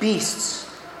 beasts,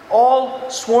 all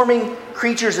swarming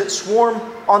creatures that swarm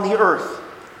on the earth,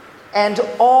 and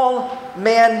all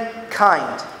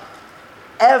mankind,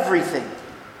 everything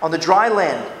on the dry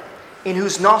land in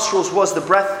whose nostrils was the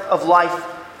breath of life,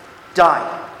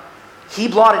 died. He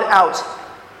blotted out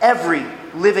every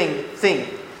living thing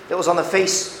that was on the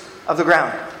face of the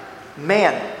ground,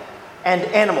 man and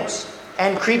animals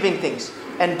and creeping things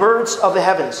and birds of the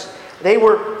heavens. They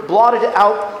were blotted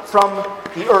out from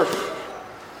the earth.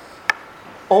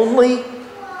 Only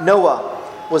Noah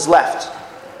was left,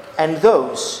 and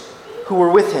those who were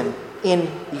with him in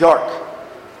the ark.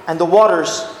 And the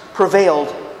waters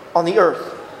prevailed on the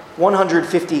earth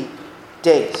 150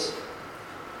 days.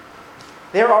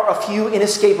 There are a few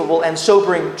inescapable and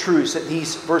sobering truths that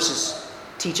these verses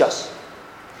teach us.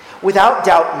 Without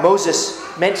doubt, Moses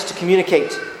meant to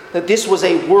communicate that this was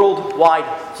a worldwide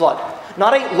flood,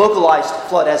 not a localized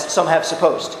flood as some have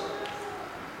supposed.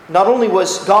 Not only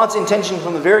was God's intention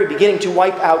from the very beginning to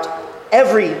wipe out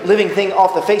every living thing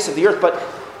off the face of the earth, but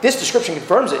this description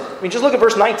confirms it. I mean, just look at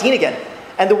verse 19 again.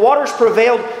 And the waters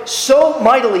prevailed so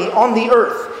mightily on the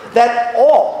earth that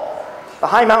all the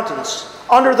high mountains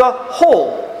under the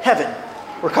whole heaven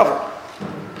were covered.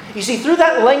 You see, through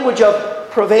that language of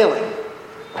prevailing,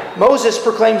 Moses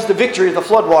proclaims the victory of the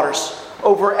floodwaters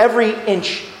over every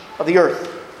inch of the earth.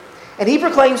 And he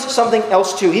proclaims something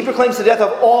else too. He proclaims the death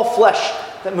of all flesh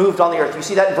that moved on the earth. You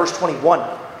see that in verse 21.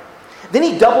 Then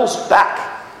he doubles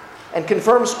back and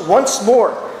confirms once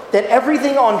more that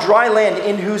everything on dry land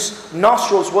in whose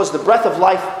nostrils was the breath of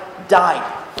life died.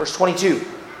 Verse 22.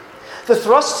 The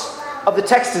thrust of the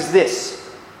text is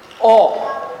this: all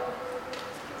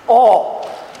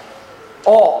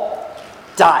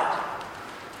died.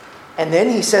 And then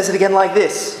he says it again like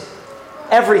this: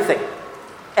 everything,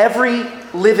 every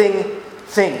living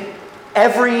thing.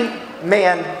 Every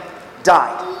man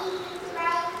died.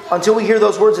 Until we hear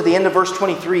those words at the end of verse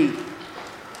 23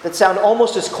 that sound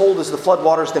almost as cold as the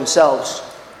floodwaters themselves.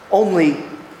 Only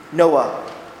Noah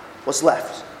was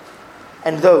left,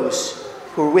 and those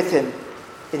who were with him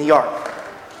in the ark.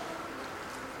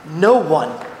 No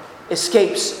one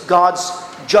escapes God's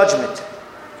judgment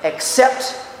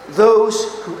except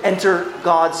those who enter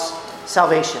God's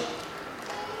salvation.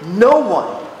 No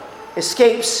one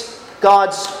escapes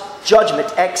God's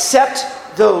judgment except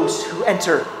those who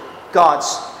enter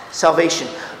God's salvation.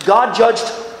 God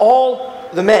judged all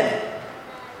the men,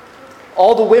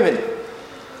 all the women,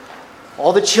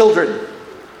 all the children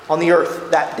on the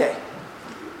earth that day.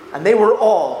 And they were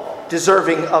all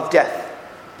deserving of death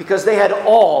because they had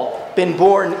all been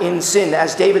born in sin,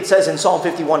 as David says in Psalm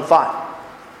 51:5.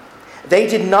 They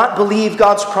did not believe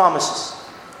God's promises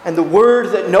and the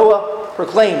word that Noah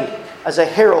proclaimed as a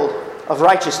herald of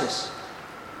righteousness.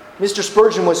 Mr.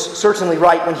 Spurgeon was certainly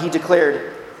right when he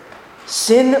declared,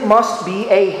 "Sin must be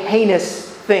a heinous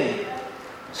thing,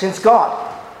 since God,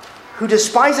 who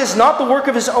despises not the work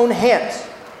of his own hands,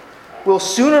 will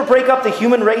sooner break up the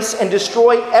human race and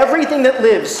destroy everything that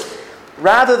lives,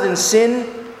 rather than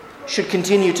sin should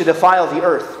continue to defile the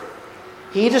earth.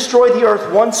 He destroyed the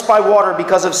earth once by water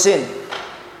because of sin,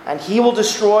 and he will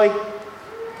destroy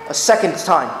a second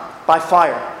time by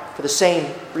fire for the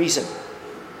same reason."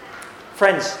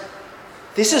 Friends,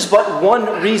 this is but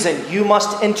one reason you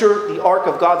must enter the ark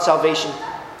of God's salvation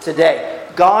today.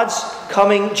 God's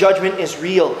coming judgment is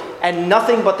real, and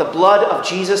nothing but the blood of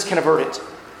Jesus can avert it.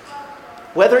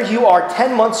 Whether you are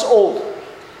 10 months old,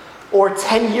 or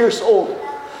 10 years old,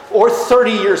 or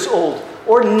 30 years old,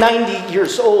 or 90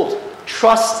 years old,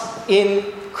 trust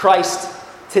in Christ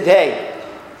today.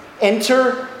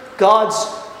 Enter God's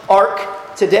ark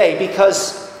today,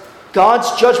 because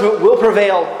God's judgment will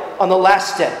prevail on the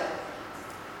last day.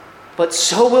 But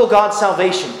so will God's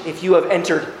salvation if you have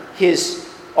entered his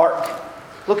ark.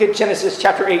 Look at Genesis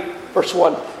chapter 8, verse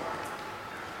 1.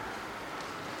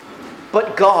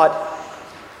 But God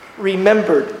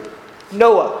remembered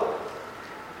Noah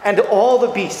and all the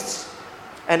beasts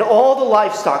and all the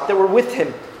livestock that were with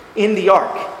him in the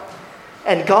ark.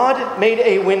 And God made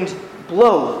a wind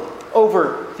blow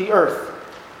over the earth,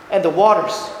 and the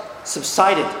waters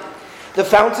subsided. The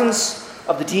fountains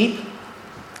of the deep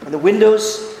and the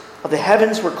windows of the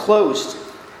heavens were closed.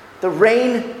 The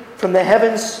rain from the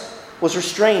heavens was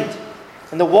restrained,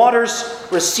 and the waters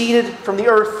receded from the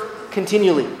earth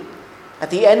continually. At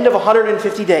the end of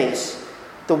 150 days,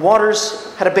 the waters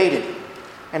had abated,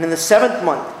 and in the 7th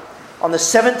month, on the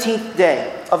 17th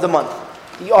day of the month,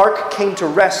 the ark came to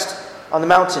rest on the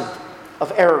mountain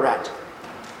of Ararat.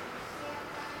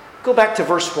 Go back to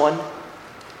verse 1.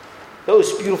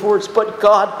 Those beautiful words, "But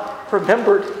God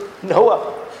remembered Noah."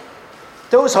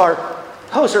 Those are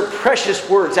precious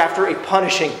words after a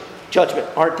punishing judgment,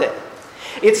 aren't they?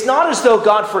 It's not as though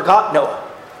God forgot Noah,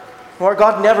 or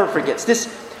God never forgets. This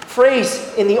phrase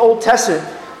in the Old Testament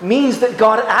means that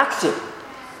God acted.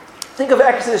 Think of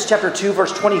Exodus chapter 2,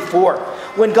 verse 24.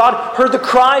 When God heard the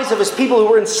cries of his people who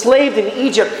were enslaved in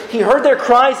Egypt, he heard their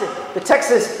cries, and the text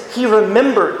says he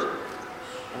remembered.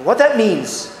 And what that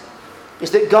means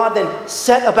is that God then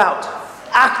set about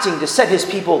acting to set his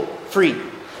people free.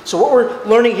 So what we're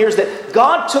learning here is that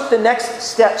God took the next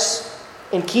steps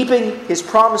in keeping his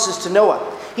promises to Noah.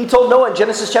 He told Noah in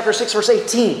Genesis chapter 6, verse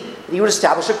 18, that he would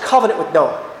establish a covenant with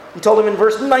Noah. He told him in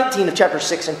verse 19 of chapter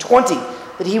 6 and 20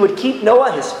 that he would keep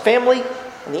Noah, his family,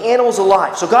 and the animals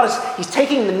alive. So he's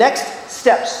taking the next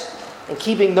steps in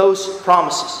keeping those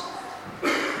promises.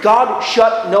 God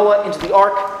shut Noah into the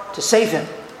ark to save him,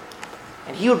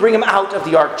 and he would bring him out of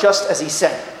the ark just as he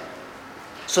said.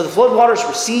 So the flood waters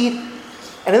recede,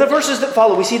 and in the verses that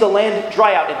follow, we see the land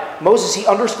dry out. And Moses, he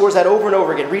underscores that over and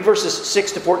over again. Read verses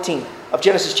 6 to 14 of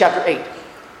Genesis chapter 8.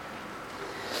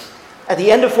 At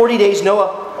the end of 40 days,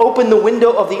 Noah opened the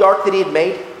window of the ark that he had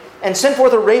made and sent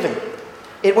forth a raven.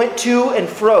 It went to and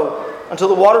fro until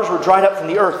the waters were dried up from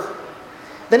the earth.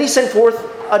 Then he sent forth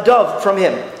a dove from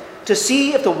him to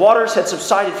see if the waters had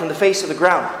subsided from the face of the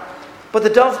ground. But the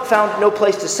dove found no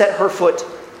place to set her foot,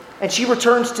 and she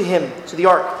returned to him to the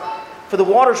ark, for the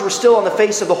waters were still on the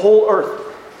face of the whole earth.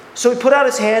 So he put out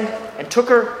his hand and took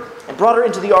her and brought her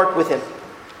into the ark with him.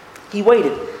 He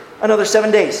waited another 7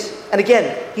 days, and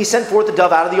again he sent forth the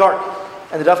dove out of the ark.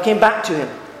 And the dove came back to him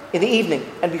in the evening,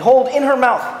 and behold, in her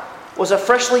mouth was a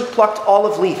freshly plucked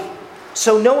olive leaf.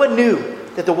 So Noah knew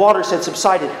that the waters had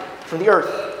subsided from the earth.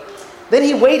 Then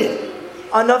he waited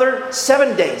another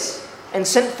 7 days and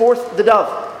sent forth the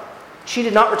dove. She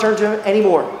did not return to him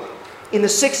anymore. In the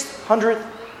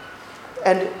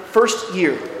 601st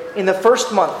year in the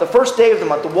first month, the first day of the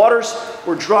month, the waters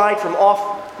were dried from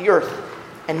off the earth.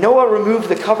 And Noah removed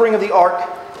the covering of the ark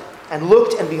and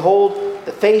looked, and behold,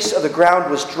 the face of the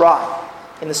ground was dry.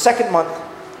 In the second month,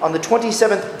 on the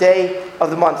 27th day of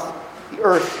the month, the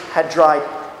earth had dried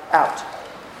out.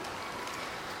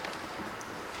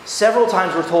 Several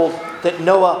times we're told that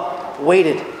Noah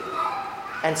waited.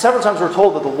 And several times we're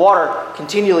told that the water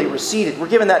continually receded. We're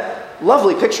given that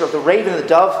lovely picture of the raven and the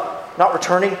dove not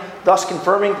returning, thus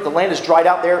confirming that the land is dried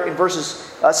out there in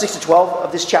verses 6 to 12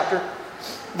 of this chapter.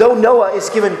 Though Noah is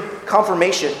given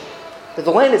confirmation that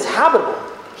the land is habitable,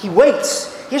 he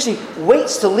waits. He actually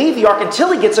waits to leave the ark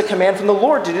until he gets a command from the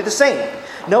Lord to do the same.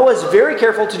 Noah is very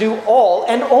careful to do all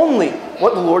and only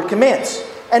what the Lord commands.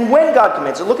 And when God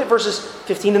commands it, look at verses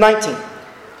 15 to 19.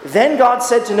 Then God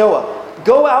said to Noah,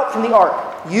 "Go out from the ark,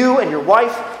 you and your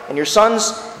wife and your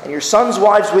sons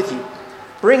wives with you.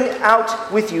 Bring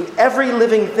out with you every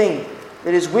living thing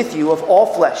that is with you of all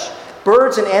flesh,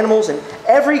 birds and animals and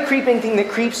every creeping thing that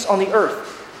creeps on the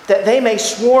earth, that they may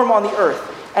swarm on the earth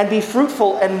and be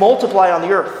fruitful and multiply on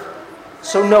the earth."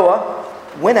 So Noah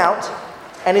went out,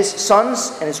 and his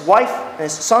sons and his wife and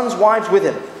his sons' wives with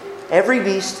him. Every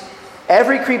beast,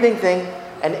 every creeping thing,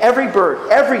 and every bird,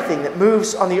 everything that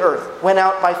moves on the earth, went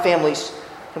out by families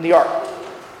from the ark.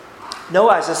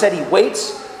 Noah, as I said, he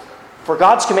waits for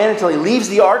God's command until he leaves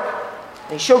the ark,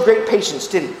 and he showed great patience,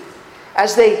 didn't he?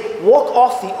 As they walk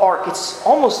off the ark, it's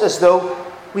almost as though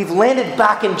we've landed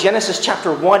back in Genesis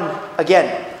chapter 1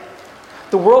 again.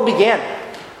 The world began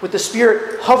with the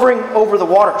Spirit hovering over the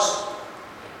waters.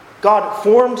 God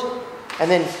formed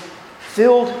and then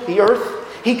filled the earth.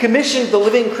 He commissioned the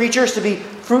living creatures to be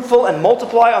fruitful and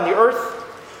multiply on the earth.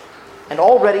 And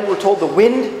already we're told the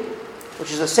wind,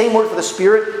 which is the same word for the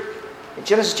Spirit, in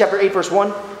Genesis chapter 8 verse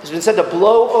 1, has been said to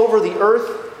blow over the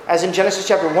earth, as in Genesis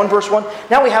chapter 1 verse 1.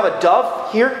 Now we have a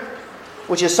dove here,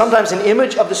 which is sometimes an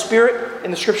image of the Spirit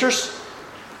in the Scriptures,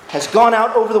 has gone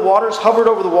out over the waters, hovered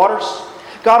over the waters.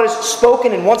 God has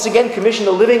spoken and once again commissioned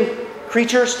the living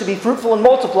creatures to be fruitful and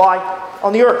multiply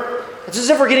on the earth. It's as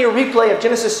if we're getting a replay of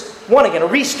Genesis 1 again, a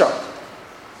restart.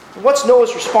 What's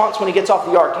Noah's response when he gets off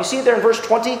the ark? You see it there in verse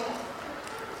 20?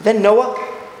 Then Noah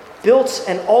built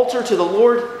an altar to the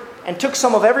Lord and took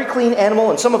some of every clean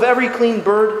animal and some of every clean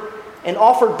bird and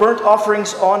offered burnt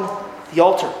offerings on the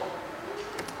altar.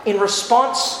 In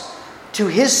response to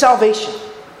his salvation,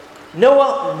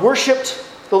 Noah worshipped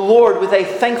the Lord with a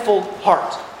thankful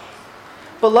heart.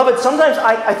 Beloved, sometimes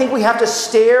I think we have to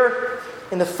stare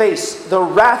in the face the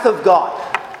wrath of God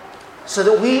so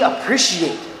that we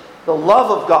appreciate the love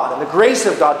of God and the grace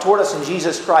of God toward us in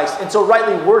Jesus Christ, and so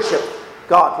rightly worship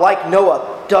God like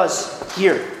Noah does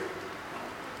here.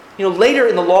 You know, later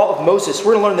in the law of Moses,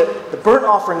 we're going to learn that the burnt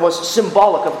offering was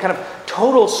symbolic of a kind of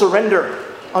total surrender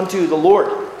unto the Lord.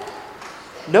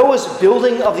 Noah's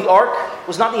building of the ark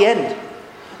was not the end,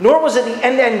 nor was it the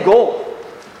end goal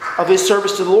of his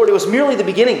service to the Lord. It was merely the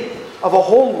beginning of a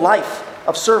whole life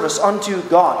of service unto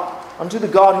God, unto the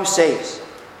God who saves.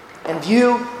 In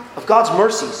view of God's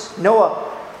mercies,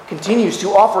 Noah continues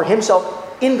to offer himself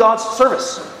in God's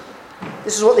service.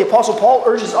 This is what the Apostle Paul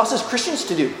urges us as Christians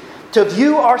to do, to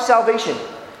view our salvation.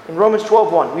 In Romans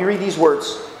 12:1, we read these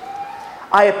words,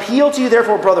 "I appeal to you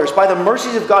therefore, brothers, by the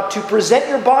mercies of God, to present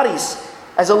your bodies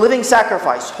as a living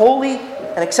sacrifice, holy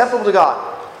and acceptable to God,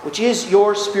 which is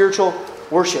your spiritual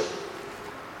worship."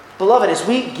 Beloved, as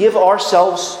we give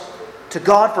ourselves to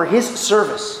God for his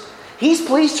service, he's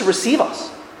pleased to receive us.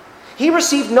 He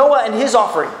received Noah and his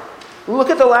offering. Look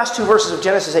at the last two verses of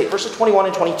Genesis 8, verses 21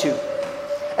 and 22.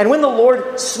 "And when the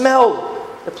Lord smelled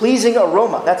the pleasing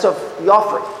aroma," that's of the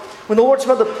offering. "When the Lord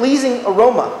smelled the pleasing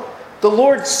aroma, the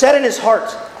Lord said in his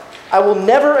heart, I will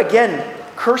never again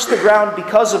curse the ground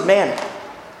because of man.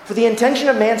 For the intention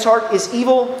of man's heart is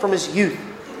evil from his youth.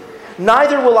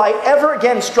 Neither will I ever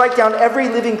again strike down every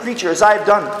living creature as I have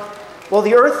done. While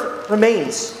the earth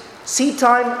remains, seed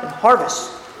time and harvest,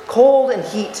 cold and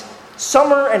heat,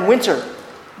 summer and winter,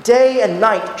 day and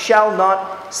night shall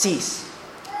not cease."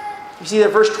 You see that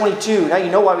verse 22. Now you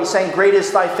know why we sang, "Great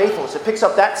is thy faithfulness." It picks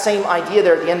up that same idea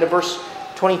there at the end of verse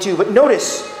 22. But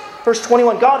notice, verse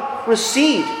 21, God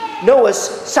received Noah's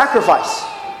sacrifice.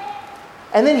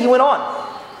 And then he went on,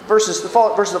 verses that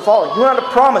follow. He went on to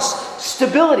promise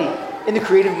stability in the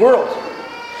created world.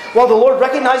 While the Lord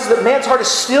recognizes that man's heart is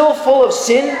still full of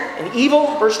sin and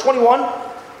evil, verse 21,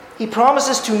 he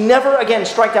promises to never again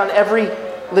strike down every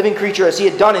living creature as he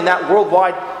had done in that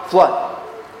worldwide flood.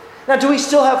 Now, do we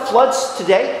still have floods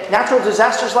today? Natural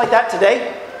disasters like that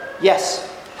today? Yes.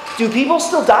 Do people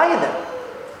still die in them?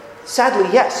 Sadly,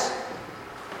 yes.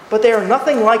 But they are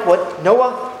nothing like what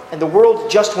Noah and the world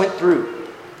just went through.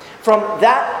 From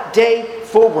that day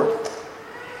forward,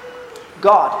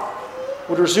 God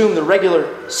would resume the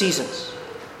regular seasons.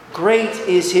 Great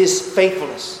is his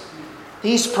faithfulness.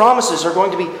 These promises are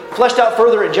going to be fleshed out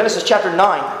further in Genesis chapter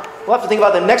 9. We'll have to think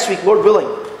about them next week, Lord willing.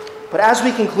 But as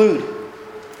we conclude,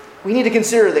 we need to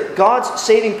consider that God's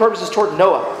saving purposes toward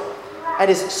Noah and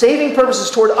his saving purposes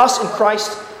toward us in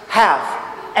Christ have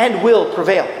and will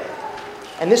prevail.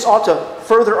 And this ought to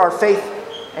further our faith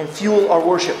and fuel our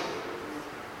worship.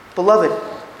 Beloved,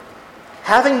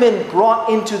 having been brought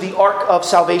into the ark of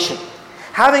salvation,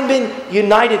 having been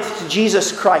united to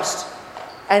Jesus Christ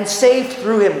and saved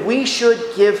through him, we should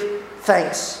give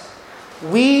thanks.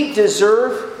 We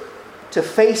deserve to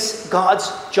face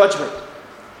God's judgment.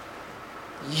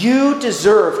 You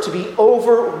deserve to be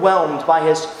overwhelmed by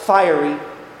his fiery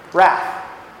wrath.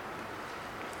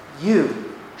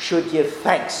 You should give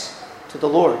thanks to the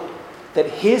Lord that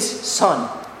his Son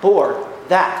bore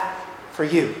that for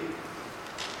you.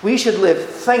 We should live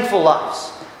thankful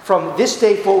lives from this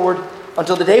day forward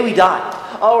until the day we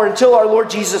die, or until our Lord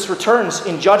Jesus returns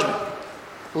in judgment.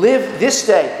 Live this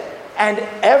day and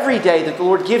every day that the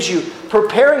Lord gives you,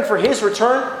 preparing for his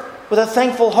return with a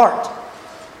thankful heart.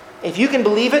 If you can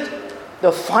believe it,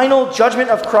 the final judgment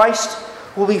of Christ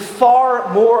will be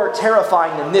far more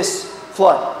terrifying than this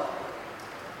flood.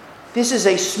 This is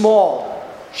a small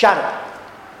shadow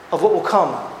of what will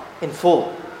come in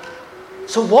full.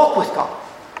 So walk with God.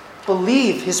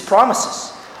 Believe his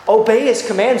promises. Obey his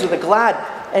commands with a glad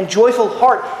and joyful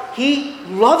heart. He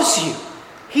loves you.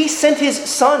 He sent his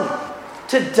Son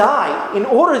to die in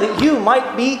order that you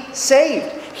might be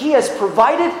saved. He has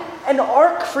provided an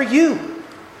ark for you.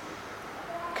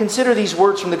 Consider these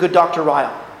words from the good Dr.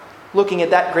 Ryle, looking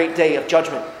at that great day of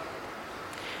judgment.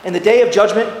 In the day of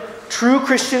judgment, true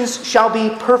Christians shall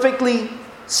be perfectly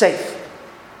safe.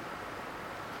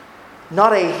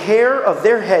 Not a hair of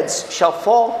their heads shall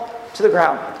fall to the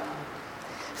ground.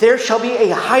 There shall be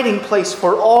a hiding place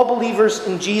for all believers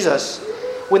in Jesus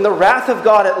when the wrath of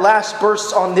God at last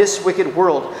bursts on this wicked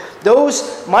world.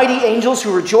 Those mighty angels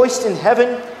who rejoiced in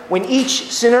heaven when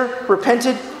each sinner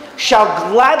repented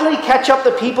shall gladly catch up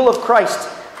the people of Christ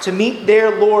to meet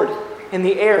their Lord in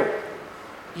the air.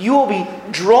 You will be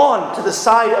drawn to the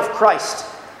side of Christ,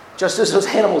 just as those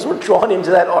animals were drawn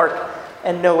into that ark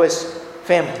and Noah's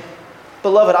family.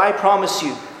 Beloved, I promise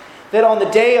you that on the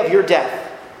day of your death,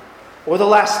 or the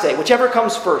last day, whichever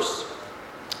comes first,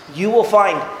 you will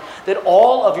find that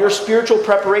all of your spiritual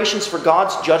preparations for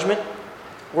God's judgment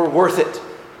were worth it.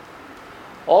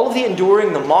 All of the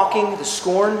enduring, the mocking, the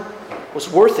scorn was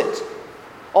worth it.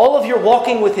 All of your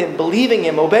walking with him, believing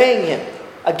him, obeying him,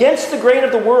 against the grain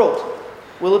of the world,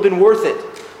 will have been worth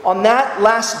it. On that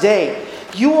last day,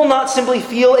 you will not simply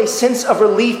feel a sense of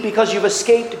relief because you've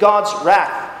escaped God's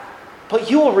wrath, but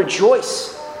you will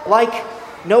rejoice like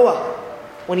Noah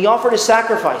when he offered his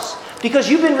sacrifice, because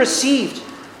you've been received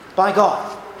by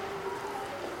God.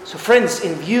 So friends,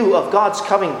 in view of God's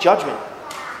coming judgment,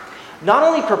 not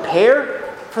only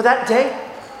prepare for that day,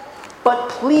 but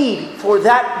plead for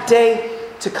that day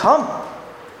to come.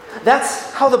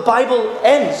 That's how the Bible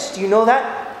ends. Do you know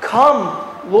that?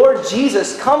 Come, Lord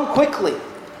Jesus, come quickly.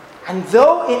 And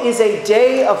though it is a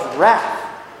day of wrath,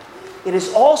 it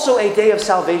is also a day of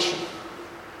salvation.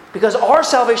 Because our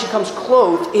salvation comes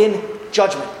clothed in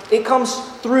judgment. It comes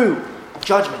through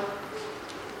judgment.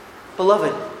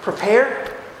 Beloved,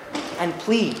 prepare and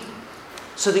plead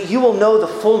so that you will know the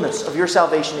fullness of your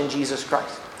salvation in Jesus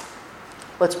Christ.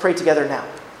 Let's pray together now.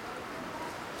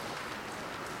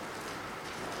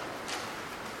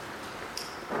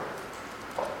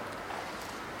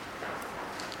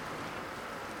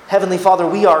 Heavenly Father,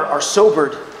 we are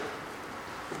sobered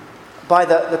by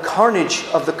the carnage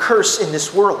of the curse in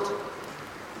this world.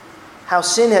 How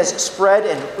sin has spread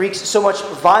and wreaks so much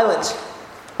violence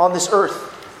on this earth.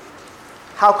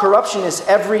 How corruption is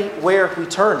everywhere we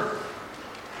turn.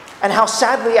 And how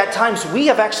sadly at times we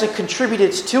have actually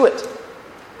contributed to it.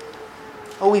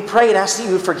 Oh, we pray and ask that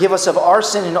you would forgive us of our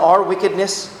sin and our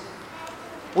wickedness.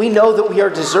 We know that we are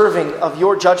deserving of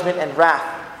your judgment and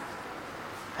wrath.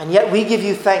 And yet we give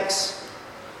you thanks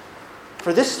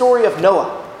for this story of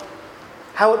Noah,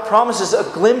 how it promises a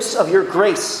glimpse of your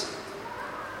grace,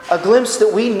 a glimpse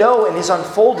that we know and is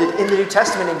unfolded in the New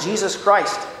Testament in Jesus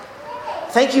Christ.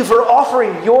 Thank you for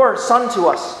offering your Son to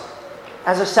us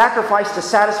as a sacrifice to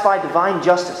satisfy divine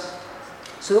justice,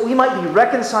 so that we might be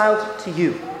reconciled to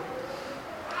you.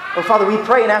 Oh, Father, we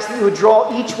pray and ask that you would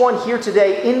draw each one here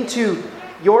today into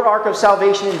your ark of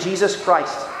salvation in Jesus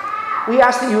Christ. We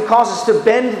ask that you would cause us to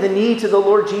bend the knee to the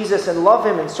Lord Jesus and love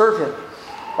him and serve him,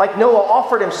 like Noah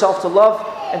offered himself to love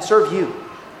and serve you.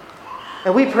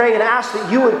 And we pray and ask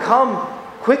that you would come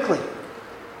quickly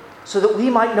so that we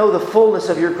might know the fullness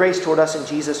of your grace toward us in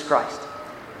Jesus Christ.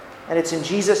 And it's in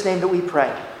Jesus' name that we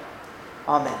pray.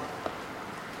 Amen.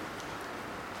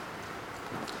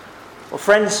 Well,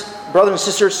 friends, brothers and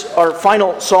sisters, our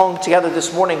final song together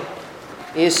this morning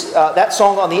is that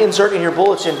song on the insert in your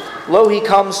bulletin, Lo, He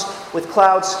Comes with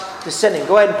Clouds Descending.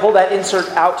 Go ahead and pull that insert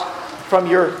out from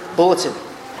your bulletin.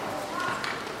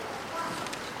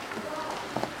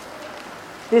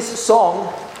 This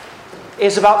song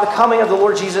is about the coming of the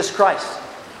Lord Jesus Christ,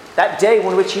 that day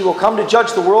when which He will come to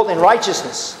judge the world in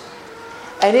righteousness.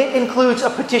 And it includes a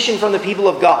petition from the people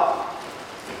of God.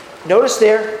 Notice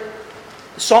there,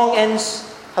 the song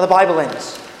ends how the Bible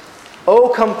ends. Oh,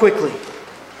 come quickly.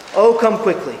 Oh, come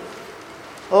quickly.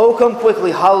 Oh, come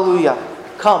quickly. Hallelujah.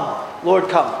 Come, Lord,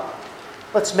 come.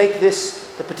 Let's make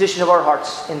this the petition of our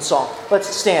hearts in song. Let's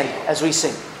stand as we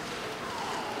sing.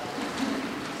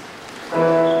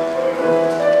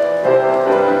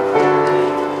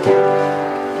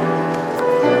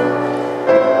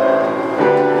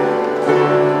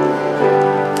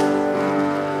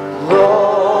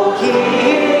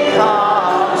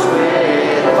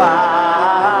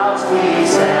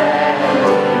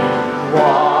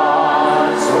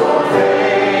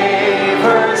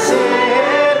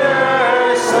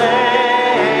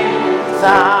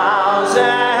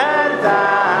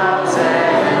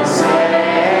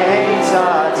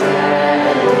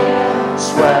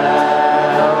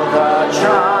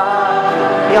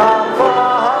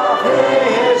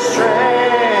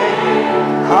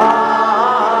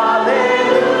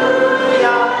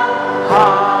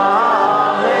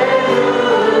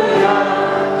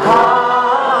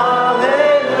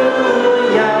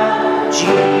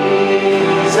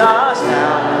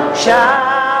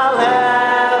 Shall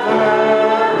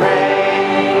ever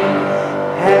reign.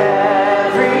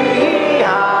 Every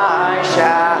eye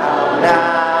shall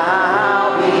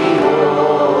now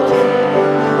behold Him,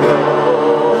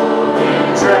 robed in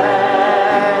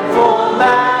dreadful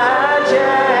majesty.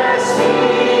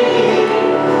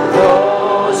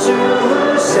 Those who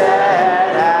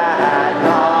sat at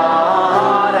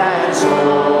naught and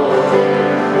sold,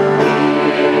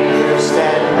 pierced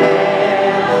and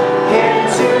nailed Him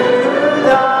to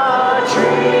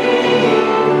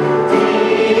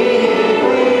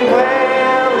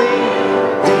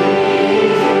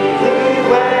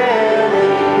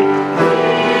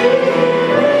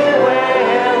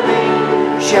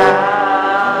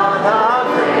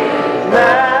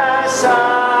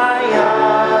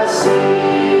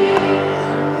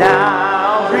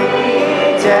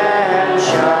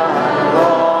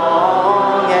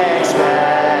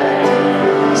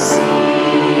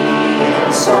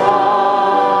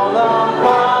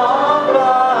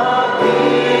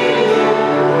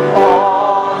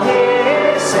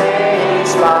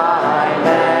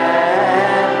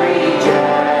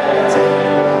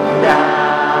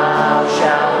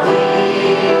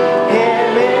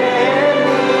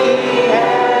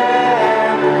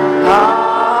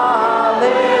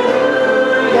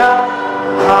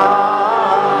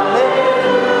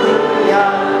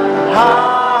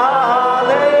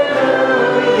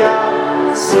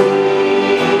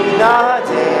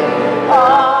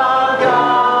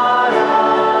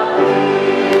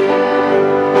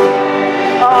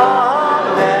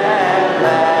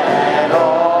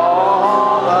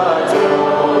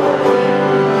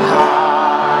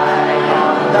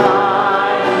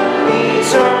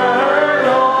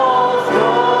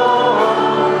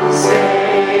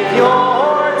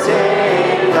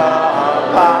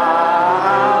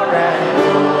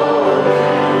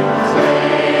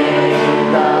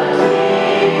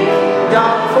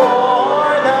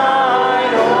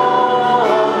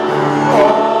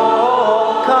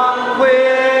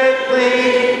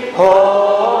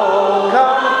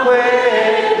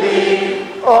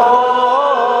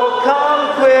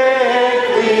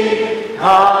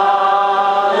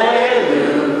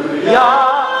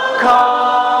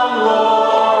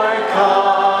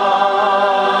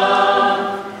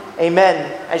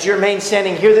Amen. As you remain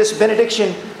standing, hear this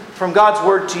benediction from God's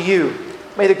word to you.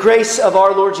 May the grace of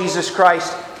our Lord Jesus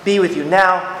Christ be with you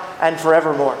now and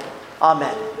forevermore.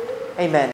 Amen. Amen.